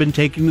 People have been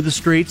taking to the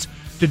streets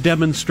to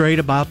demonstrate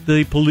about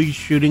the police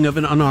shooting of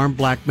an unarmed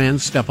black man,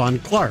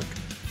 Stephon Clark.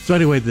 So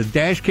anyway, the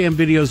dash cam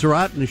videos are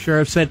out, and the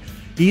sheriff said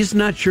he's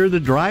not sure the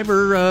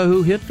driver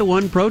who hit the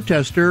one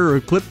protester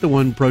or clipped the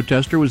one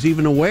protester was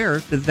even aware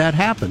that that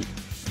happened.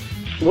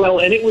 Well,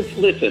 and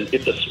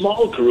it's a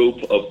small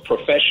group of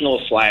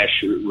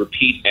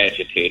professional/repeat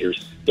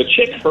agitators. The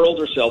chick hurled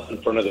herself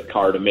in front of the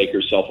car to make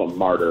herself a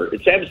martyr.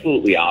 It's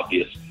absolutely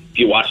obvious if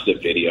you watch the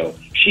video.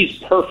 She's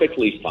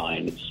perfectly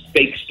fine. It's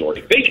fake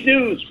story. Fake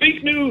news.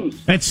 Fake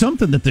news. It's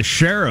something that the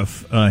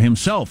sheriff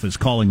himself is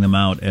calling them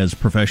out as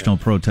professional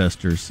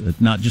protesters,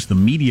 not just the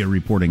media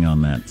reporting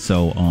on that.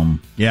 So,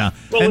 yeah.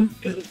 Well,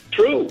 it's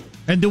true.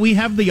 And do we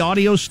have the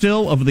audio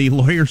still of the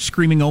lawyer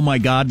screaming, "Oh, my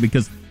God,"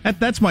 because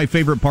that's my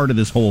favorite part of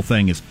this whole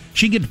thing is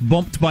she gets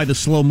bumped by the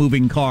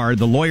slow-moving car,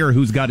 the lawyer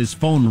who's got his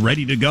phone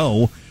ready to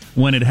go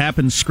when it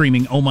happens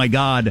screaming, "Oh, my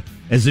God,"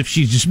 as if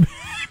she's just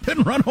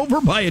been run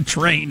over by a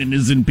train and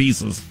is in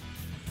pieces.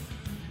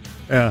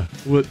 Yeah.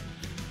 Do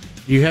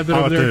you have that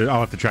over there? I'll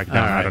have to track it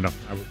down. Right. I don't know.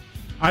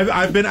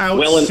 I've been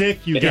out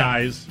sick, you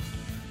guys.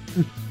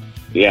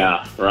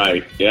 Yeah,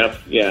 right. Yep,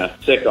 yeah.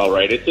 Sick, all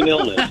right. It's an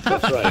illness.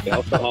 That's right.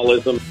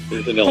 Alcoholism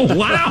is an illness.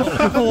 Wow.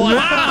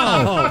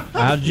 Wow.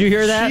 How did you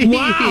hear that?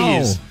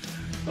 Jeez.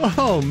 Wow.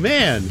 Oh,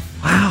 man.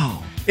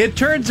 Wow. It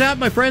turns out,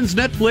 my friends,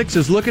 Netflix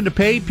is looking to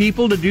pay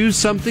people to do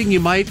something you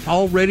might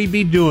already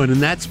be doing,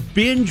 and that's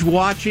binge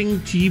watching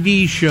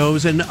TV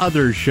shows and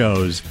other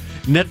shows.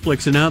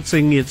 Netflix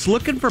announcing it's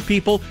looking for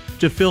people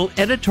to fill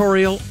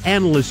editorial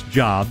analyst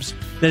jobs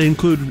that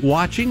include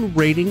watching,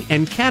 rating,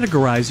 and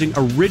categorizing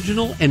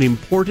original and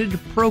imported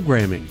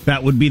programming.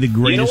 That would be the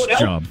greatest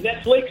job.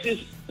 Netflix is...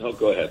 Oh,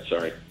 go ahead.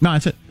 Sorry. No,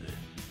 that's it.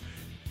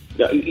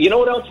 You know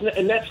what else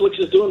Netflix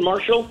is doing,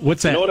 Marshall?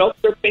 What's that? You know what else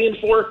they're paying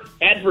for?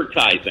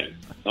 Advertising.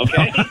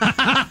 Okay?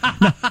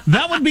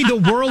 That would be the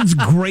world's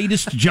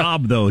greatest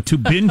job, though, to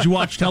binge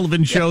watch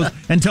television shows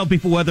and tell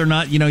people whether or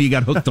not, you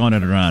got hooked on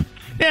it or not.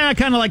 Yeah, I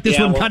kind of like this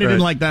one, kind of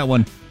didn't like that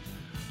one.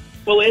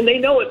 Well, and they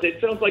know it. It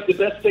sounds like the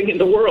best thing in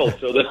the world,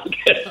 so they'll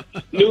get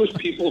news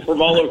people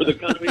from all over the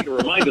country to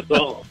remind us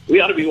all we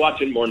ought to be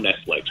watching more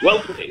Netflix. Well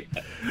played,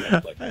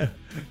 Netflix.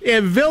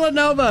 In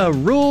Villanova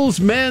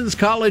rules men's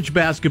college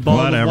basketball.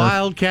 Whatever. The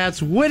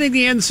Wildcats winning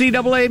the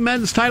NCAA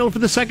men's title for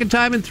the second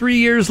time in 3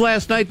 years.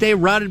 Last night they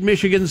routed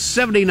Michigan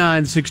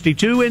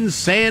 79-62 in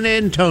San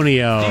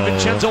Antonio.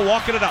 DiVincenzo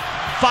walking it up.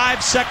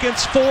 5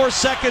 seconds, 4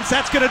 seconds.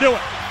 That's going to do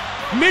it.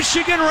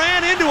 Michigan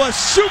ran into a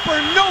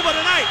supernova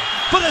tonight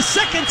for the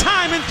second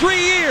time in 3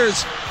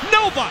 years.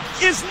 Nova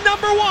is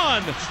number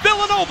one.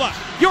 Villanova,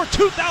 your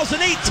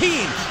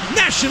 2018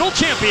 national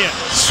champion.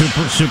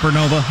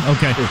 Supernova.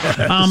 Okay.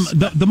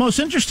 Yes. The most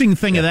interesting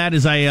thing of that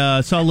is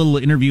I saw a little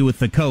interview with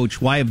the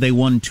coach. Why have they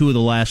won 2 of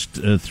the last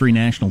 3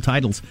 national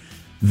titles?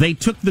 They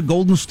took the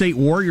Golden State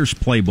Warriors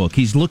playbook.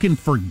 He's looking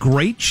for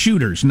great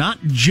shooters, not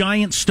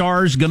giant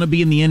stars going to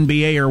be in the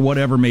NBA or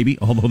whatever, maybe,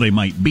 although they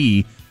might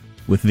be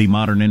with the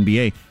modern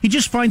NBA. He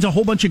just finds a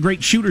whole bunch of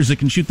great shooters that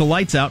can shoot the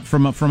lights out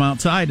from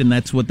outside, and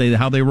that's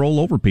how they roll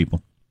over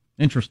people.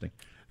 Interesting.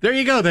 There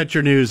you go. That's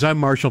your news. I'm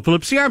Marshall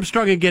Phillips, the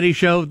Armstrong and Getty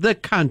Show, the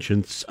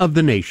conscience of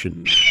the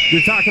nation.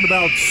 You're talking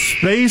about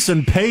space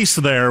and pace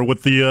there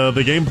with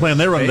the game plan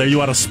they run there. You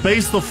want to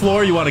space the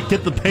floor. You want to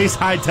get the pace,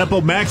 high tempo,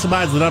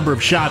 maximize the number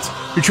of shots.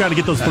 You're trying to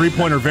get those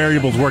three-pointer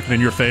variables working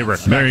in your favor.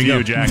 There Back you to go.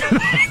 you, Jack.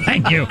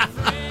 Thank you.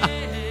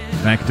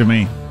 Back to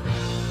me.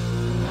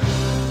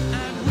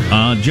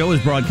 Joe is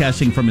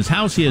broadcasting from his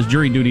house. He has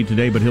jury duty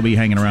today, but he'll be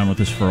hanging around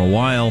with us for a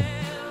while.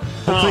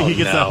 Hopefully he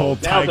gets that whole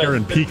tiger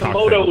and peacock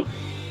thing.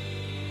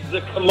 The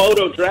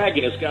Komodo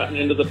dragon has gotten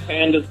into the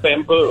panda's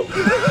bamboo.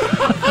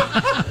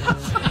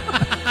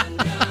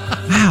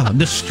 Wow,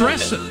 the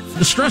stress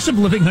of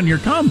living on your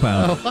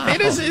compound. Oh, wow.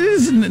 It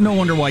is no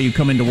wonder why you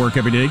come into work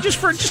every day just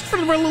for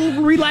a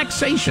little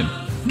relaxation.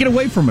 Get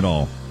away from it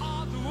all.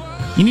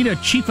 You need a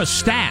chief of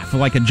staff,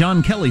 like a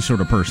John Kelly sort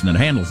of person that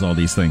handles all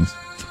these things.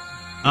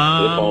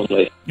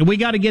 We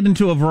got to get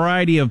into a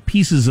variety of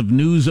pieces of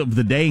news of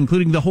the day,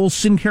 including the whole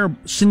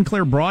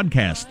Sinclair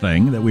broadcast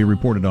thing that we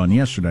reported on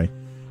yesterday.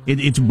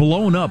 It's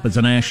blown up as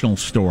a national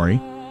story,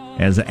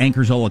 as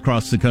anchors all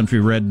across the country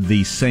read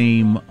the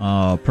same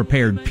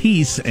prepared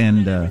piece,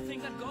 and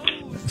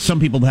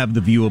some people have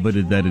the view of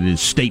it that it is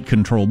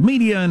state-controlled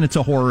media, and it's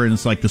a horror, and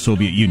it's like the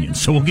Soviet Union.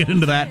 So we'll get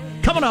into that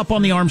coming up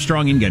on the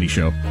Armstrong and Getty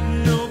Show.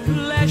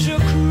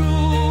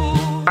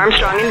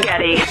 Armstrong and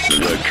Getty.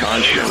 The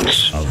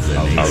conscience of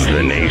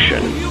the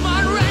nation.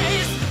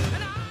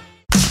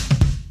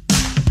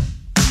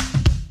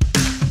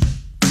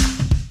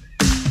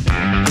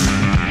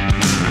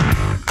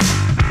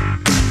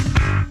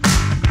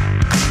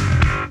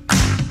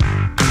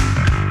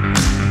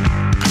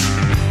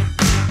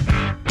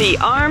 The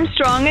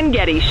Armstrong and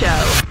Getty Show.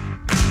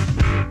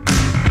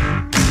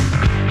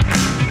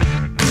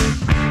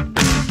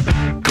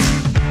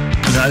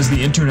 As the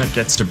internet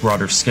gets to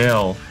broader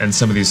scale and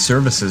some of these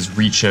services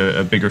reach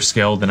a bigger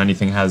scale than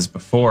anything has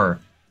before,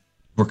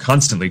 we're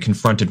constantly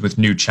confronted with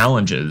new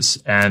challenges.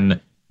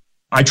 And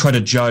I try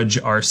to judge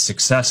our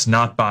success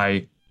not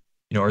by,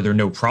 are there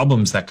no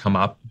problems that come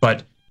up,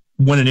 but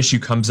when an issue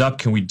comes up,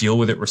 can we deal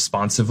with it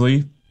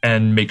responsively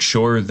and make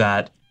sure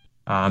that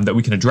that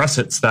we can address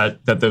it so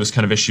that those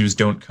kind of issues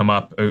don't come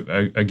up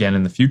again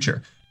in the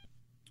future.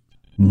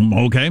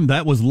 Okay,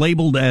 that was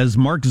labeled as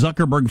Mark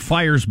Zuckerberg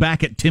fires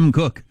back at Tim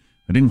Cook.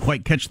 I didn't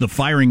quite catch the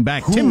firing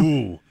back.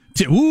 Burned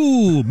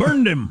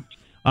him.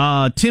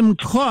 Tim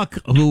Cook,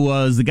 who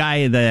was the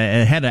guy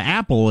that head of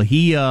Apple,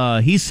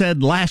 he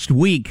said last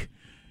week,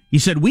 he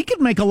said, we could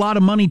make a lot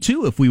of money,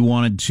 too, if we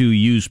wanted to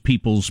use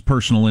people's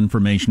personal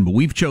information, but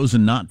we've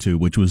chosen not to,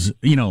 which was,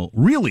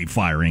 really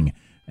firing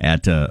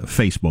at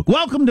Facebook.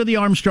 Welcome to the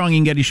Armstrong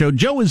and Getty Show.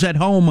 Joe is at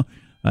home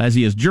as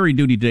he has jury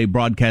duty today,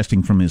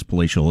 broadcasting from his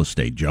palatial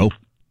estate. Joe?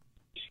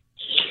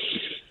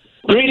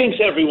 Greetings,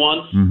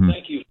 everyone. Mm-hmm.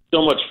 Thank you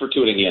so much for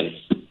tuning in.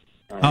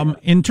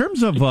 In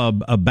terms of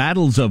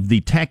battles of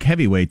the tech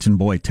heavyweights, and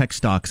boy, tech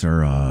stocks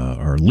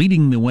are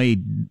leading the way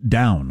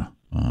down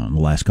in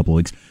the last couple of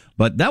weeks.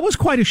 But that was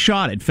quite a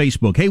shot at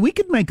Facebook. Hey, we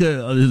could make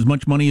as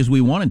much money as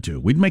we wanted to.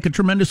 We'd make a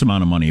tremendous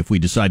amount of money if we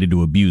decided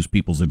to abuse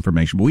people's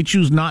information, but we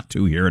choose not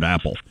to here at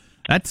Apple.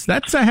 That's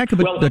a heck of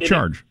a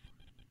charge.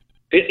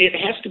 It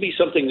has to be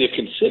something they've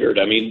considered.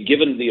 I mean,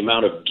 given the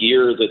amount of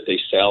gear that they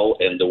sell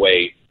and the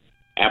way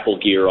Apple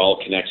gear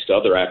all connects to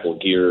other Apple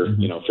gear,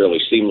 fairly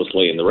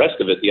seamlessly, and the rest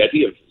of it, the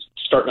idea of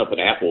starting up an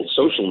Apple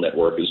social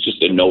network is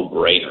just a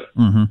no-brainer.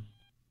 Mm-hmm.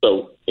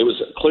 So it was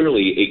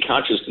clearly a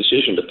conscious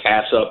decision to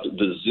pass up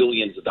the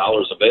zillions of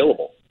dollars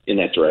available in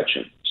that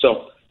direction.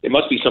 So it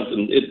must be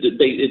something.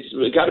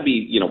 It's got to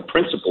be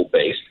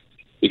principle-based,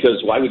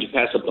 because why would you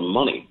pass up the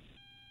money?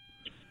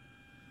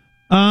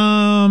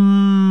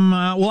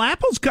 Well,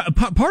 Apple's got,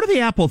 part of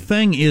the Apple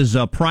thing is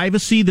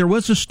privacy. There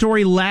was a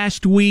story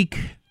last week.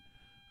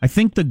 I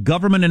think the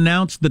government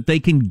announced that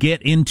they can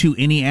get into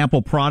any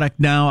Apple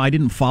product now. I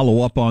didn't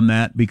follow up on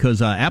that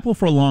because Apple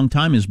for a long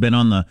time has been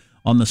on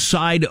the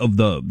side of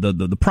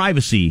the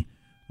privacy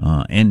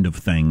end of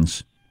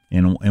things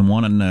and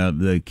wanting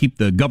to keep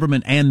the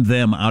government and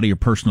them out of your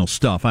personal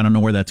stuff. I don't know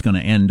where that's going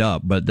to end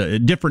up, but a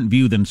different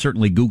view than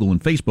certainly Google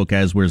and Facebook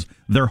has, whereas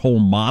their whole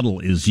model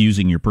is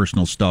using your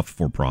personal stuff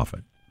for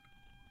profit.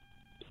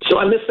 So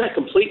I missed that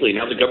completely.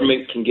 Now the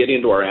government can get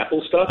into our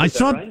Apple stuff? I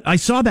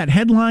saw that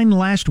headline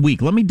last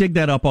week. Let me dig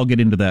that up. I'll get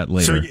into that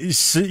later.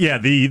 So yeah,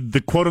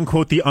 the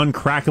quote-unquote, the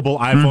uncrackable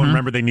iPhone, Mm-hmm.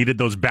 remember they needed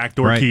those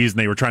backdoor keys and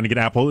they were trying to get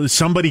Apple.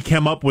 Somebody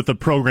came up with a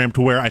program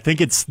to where I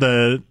think it's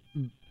the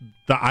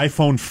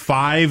iPhone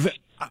 5,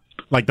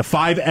 like the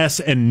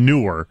 5S and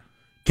newer,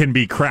 can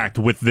be cracked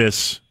with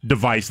this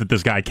device that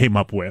this guy came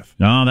up with.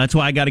 No, that's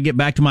why I got to get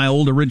back to my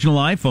old original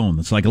iPhone.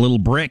 It's like a little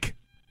brick.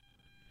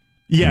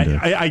 Yeah,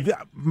 I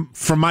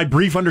from my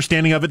brief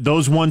understanding of it,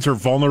 those ones are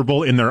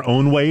vulnerable in their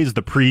own ways.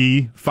 The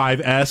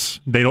pre-5S,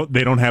 they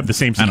don't have the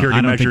same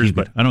security measures.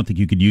 But I don't think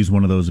you could use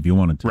one of those if you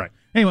wanted to. Right.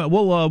 Anyway,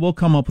 we'll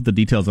come up with the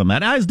details on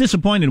that. I was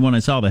disappointed when I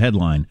saw the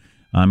headline.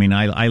 I mean,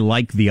 I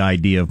like the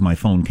idea of my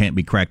phone can't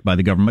be cracked by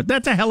the government.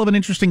 That's a hell of an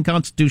interesting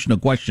constitutional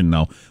question,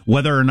 though.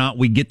 Whether or not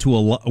we get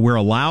to we're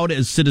allowed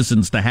as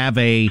citizens to have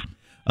a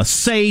a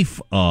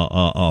safe,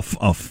 a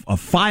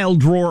file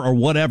drawer, or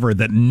whatever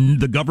that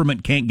the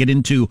government can't get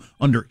into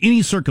under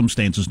any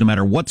circumstances, no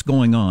matter what's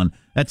going on.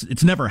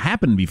 It's never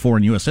happened before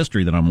in U.S.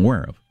 history that I'm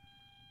aware of.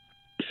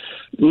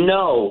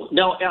 No,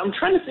 I'm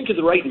trying to think of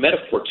the right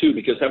metaphor, too,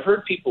 because I've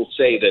heard people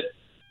say that,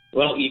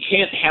 well, you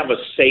can't have a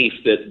safe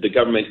that the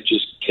government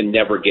just can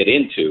never get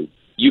into.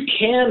 You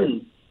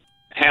can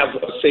have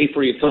a safe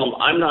where you tell them,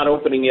 I'm not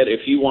opening it.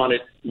 If you want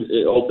it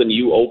open,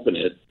 you open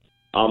it.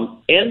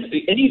 And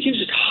you can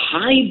just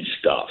hide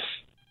stuff.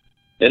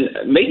 And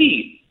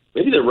maybe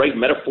the right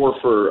metaphor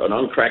for an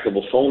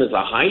uncrackable phone is a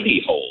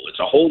hidey hole. It's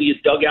a hole you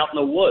dug out in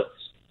the woods,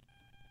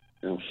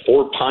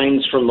 4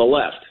 pines from the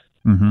left.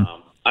 Mm-hmm.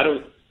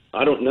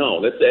 I don't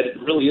know.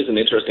 That really is an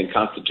interesting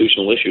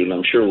constitutional issue, and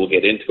I'm sure we'll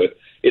get into it.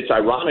 It's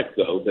ironic,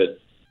 though, that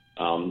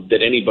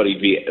anybody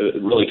be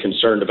really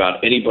concerned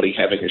about anybody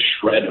having a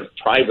shred of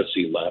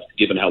privacy left,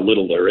 given how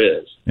little there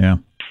is. Yeah.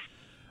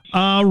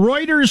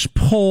 Reuters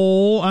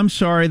poll, I'm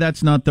sorry,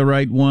 that's not the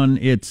right one.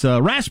 It's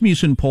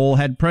Rasmussen poll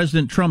had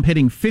President Trump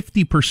hitting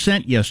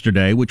 50%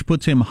 yesterday, which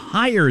puts him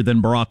higher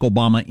than Barack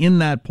Obama in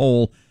that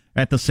poll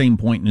at the same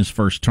point in his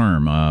first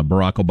term.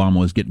 Barack Obama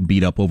was getting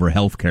beat up over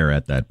health care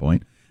at that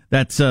point.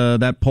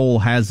 That poll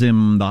has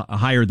him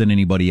higher than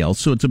anybody else,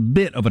 so it's a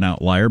bit of an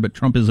outlier, but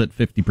Trump is at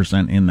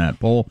 50% in that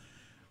poll.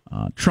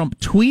 Trump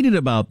tweeted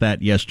about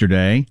that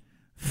yesterday,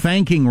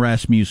 thanking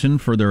Rasmussen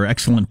for their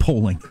excellent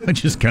polling,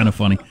 which is kind of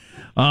funny,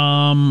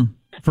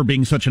 for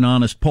being such an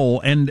honest poll,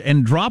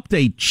 and dropped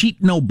a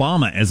Cheatin'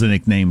 Obama as a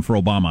nickname for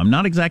Obama. I'm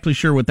not exactly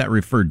sure what that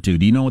referred to.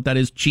 Do you know what that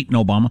is, Cheatin'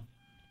 Obama?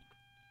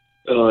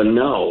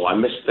 No, I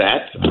missed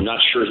that. I'm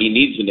not sure he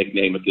needs a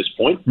nickname at this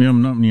point. Yeah,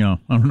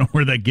 I don't know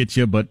where that gets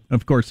you, but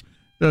of course,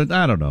 I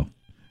don't know.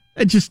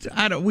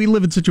 We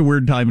live in such a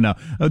weird time now,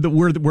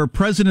 where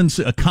presidents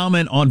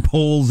comment on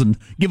polls and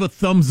give a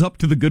thumbs up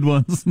to the good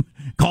ones,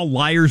 call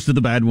liars to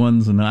the bad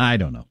ones, and I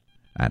don't know.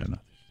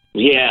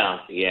 Yeah.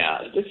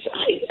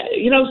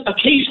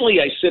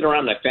 Occasionally I sit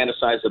around and I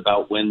fantasize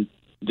about when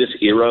this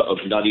era of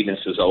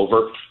nuttiness is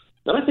over.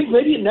 And I think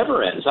maybe it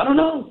never ends. I don't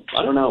know.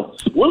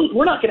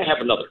 We're not going to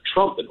have another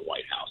Trump in the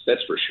White House,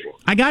 that's for sure.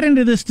 I got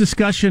into this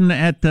discussion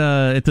at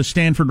the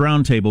Stanford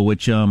Roundtable,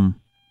 which I'm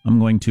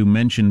going to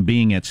mention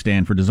being at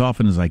Stanford as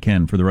often as I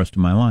can for the rest of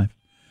my life.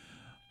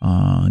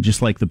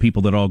 Just like the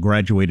people that all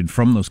graduated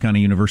from those kind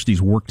of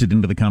universities worked it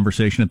into the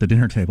conversation at the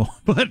dinner table.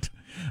 But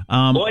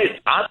boy, it's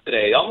hot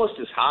today. Almost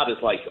as hot as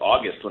like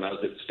August when I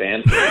was at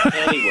Stanford.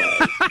 Anyway,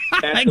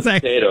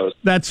 exactly. Potatoes.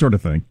 That sort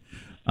of thing.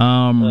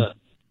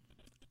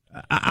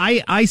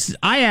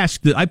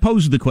 I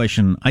posed the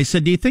question. I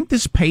said, do you think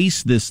this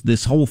pace,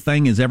 this whole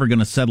thing is ever going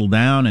to settle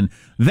down? And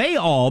they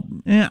all,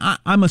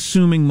 I'm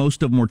assuming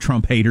most of them were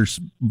Trump haters,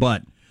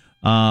 but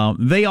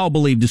they all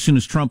believed as soon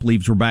as Trump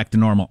leaves, we're back to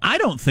normal. I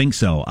don't think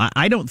so.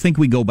 I don't think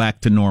we go back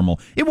to normal.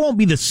 It won't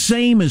be the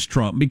same as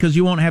Trump because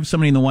you won't have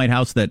somebody in the White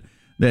House that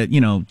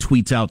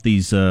tweets out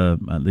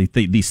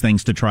these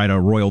things to try to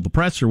roil the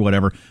press or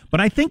whatever.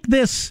 But I think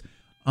this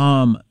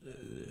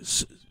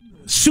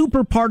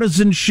super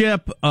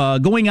partisanship,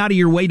 going out of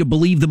your way to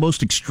believe the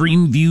most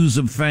extreme views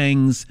of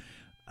things.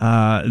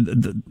 I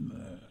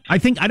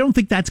don't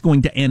think that's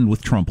going to end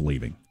with Trump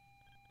leaving.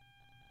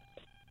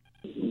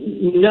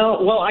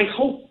 No, well, I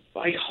hope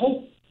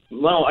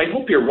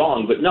you're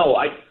wrong, but no,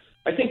 I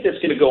think that's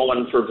going to go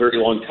on for a very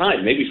long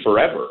time, maybe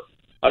forever.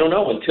 I don't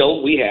know,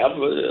 until we have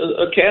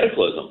a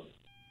cataclysm,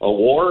 a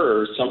war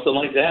or something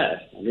like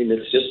that. I mean,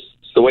 it's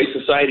the way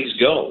societies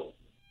go.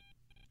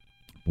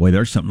 Boy,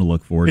 there's something to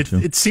look forward to.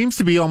 It seems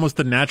to be almost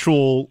the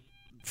natural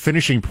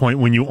finishing point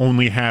when you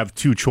only have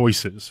two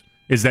choices,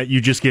 is that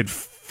you just get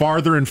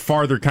farther and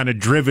farther kind of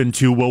driven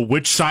to, well,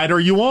 which side are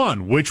you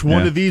on? Which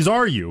one of these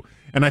are you?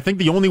 And I think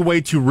the only way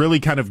to really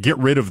kind of get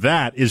rid of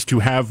that is to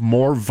have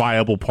more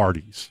viable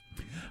parties.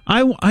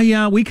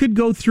 We could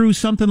go through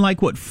something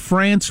like what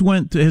France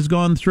has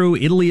gone through,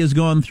 Italy has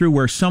gone through,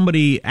 where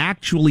somebody,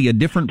 actually a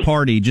different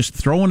party, just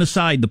throwing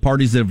aside the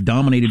parties that have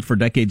dominated for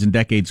decades and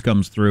decades,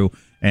 comes through,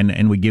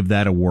 and we give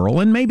that a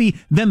whirl. And maybe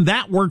then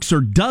that works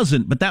or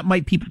doesn't, but that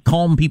might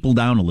calm people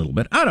down a little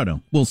bit. I don't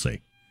know. We'll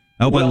see.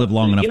 I hope I live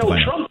long enough to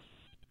find out.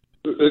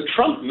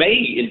 Trump may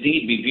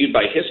indeed be viewed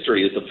by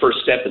history as the first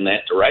step in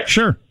that direction.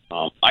 Sure.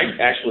 I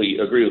actually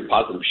agree with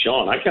Positive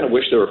Sean. I kind of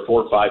wish there were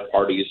 4 or 5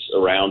 parties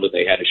around and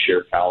they had to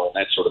share power and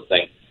that sort of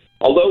thing.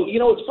 Although,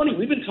 it's funny,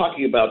 we've been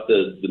talking about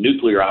the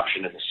nuclear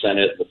option in the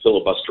Senate, the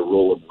filibuster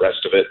rule and the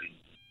rest of it, and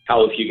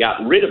how if you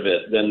got rid of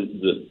it, then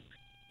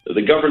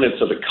the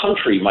governance of the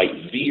country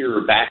might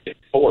veer back and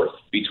forth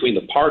between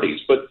the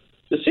parties. But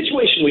the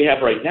situation we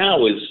have right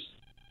now is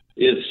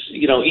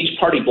each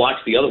party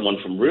blocks the other one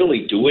from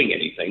really doing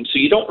anything, so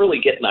you don't really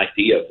get an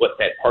idea of what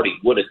that party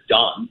would have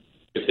done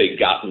if they'd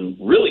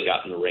really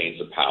gotten the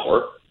reins of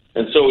power.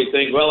 And so we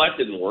think, well, that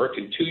didn't work.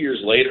 And 2 years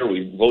later,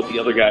 we vote the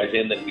other guys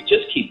in. Then we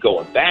just keep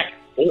going back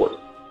and forth.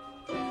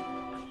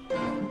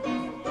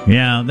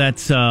 Yeah,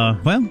 that's,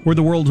 we're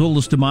the world's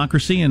oldest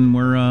democracy, and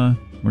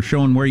we're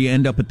showing where you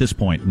end up at this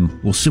point.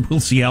 And we'll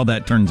see how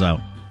that turns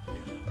out.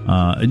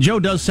 Joe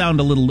does sound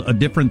a little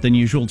different than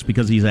usual. It's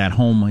because he's at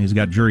home. He's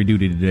got jury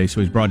duty today,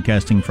 so he's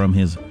broadcasting from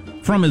his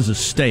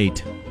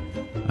estate.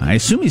 I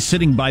assume he's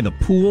sitting by the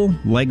pool,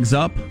 legs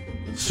up,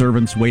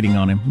 servants waiting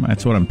on him.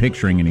 That's what I'm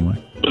picturing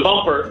anyway. The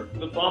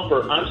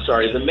bumper, I'm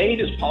sorry, the maid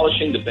is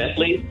polishing the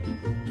Bentley,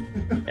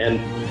 and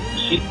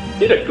she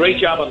did a great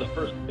job on the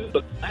first two,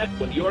 but last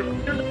one,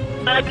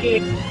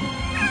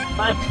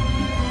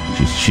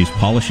 She's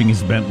polishing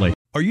his Bentley.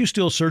 Are you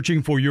still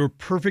searching for your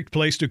perfect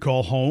place to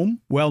call home?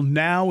 Well,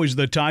 now is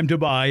the time to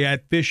buy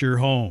at Fisher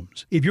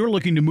Homes. If you're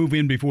looking to move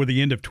in before the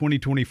end of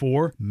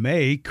 2024,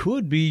 May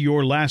could be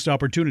your last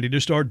opportunity to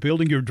start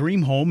building your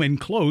dream home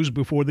and close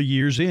before the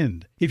year's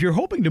end. If you're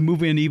hoping to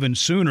move in even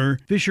sooner,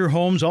 Fisher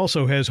Homes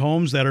also has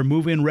homes that are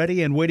move-in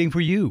ready and waiting for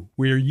you,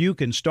 where you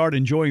can start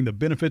enjoying the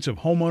benefits of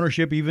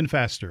homeownership even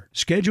faster.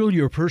 Schedule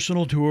your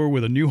personal tour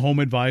with a new home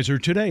advisor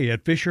today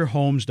at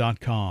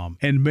FisherHomes.com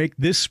and make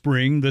this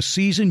spring the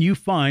season you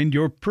find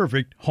your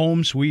perfect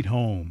home sweet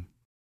home.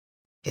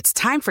 It's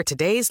time for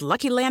today's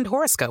Lucky Land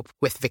horoscope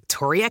with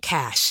Victoria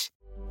Cash.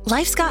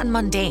 Life's gotten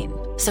mundane,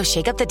 so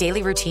shake up the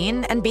daily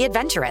routine and be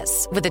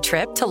adventurous with a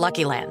trip to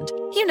Lucky Land.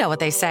 You know what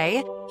they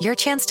say, your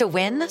chance to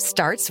win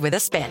starts with a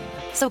spin.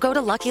 So go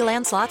to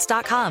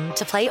LuckyLandSlots.com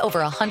to play over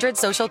 100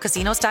 social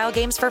casino-style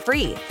games for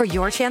free for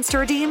your chance to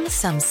redeem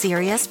some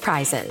serious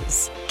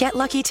prizes. Get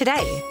lucky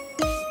today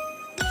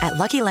at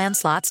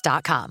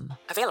LuckyLandSlots.com.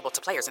 Available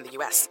to players in the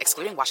U.S.,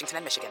 excluding Washington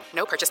and Michigan.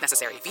 No purchase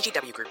necessary.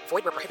 VGW Group.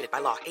 Void where prohibited by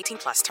law.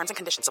 18+. Terms and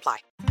conditions apply.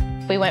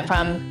 We went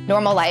from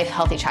normal life,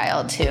 healthy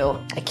child to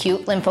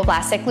acute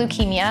lymphoblastic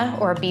leukemia,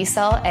 or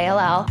B-cell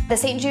ALL. The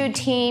St. Jude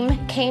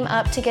team came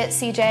up to get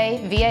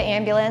CJ via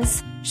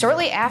ambulance.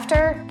 Shortly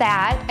after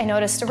that, I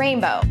noticed a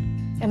rainbow.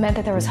 It meant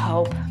that there was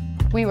hope.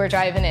 We were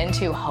driving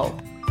into hope.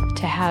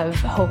 To have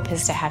hope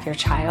is to have your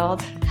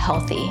child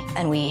healthy,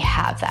 and we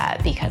have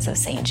that because of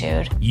St.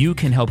 Jude. You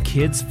can help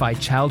kids fight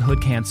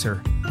childhood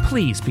cancer.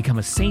 Please become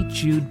a St.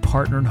 Jude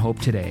Partner in Hope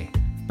today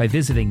by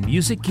visiting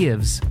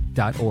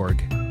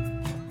musicgives.org.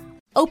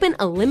 Open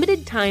a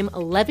limited-time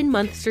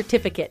 11-month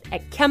certificate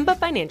at Kemba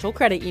Financial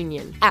Credit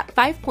Union. At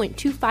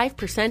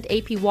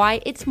 5.25%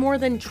 APY, it's more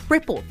than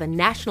triple the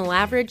national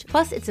average,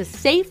 plus it's a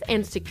safe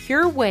and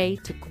secure way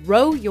to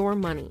grow your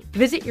money.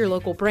 Visit your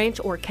local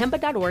branch or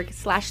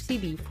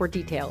kemba.org/CD for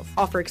details.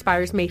 Offer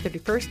expires May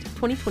 31st,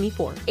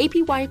 2024.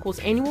 APY equals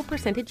annual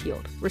percentage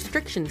yield.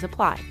 Restrictions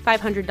apply.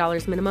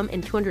 $500 minimum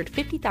and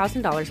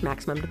 $250,000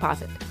 maximum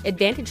deposit.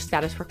 Advantage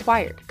status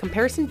required.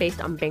 Comparison based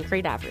on bank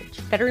rate average.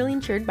 Federally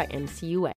insured by NCUA.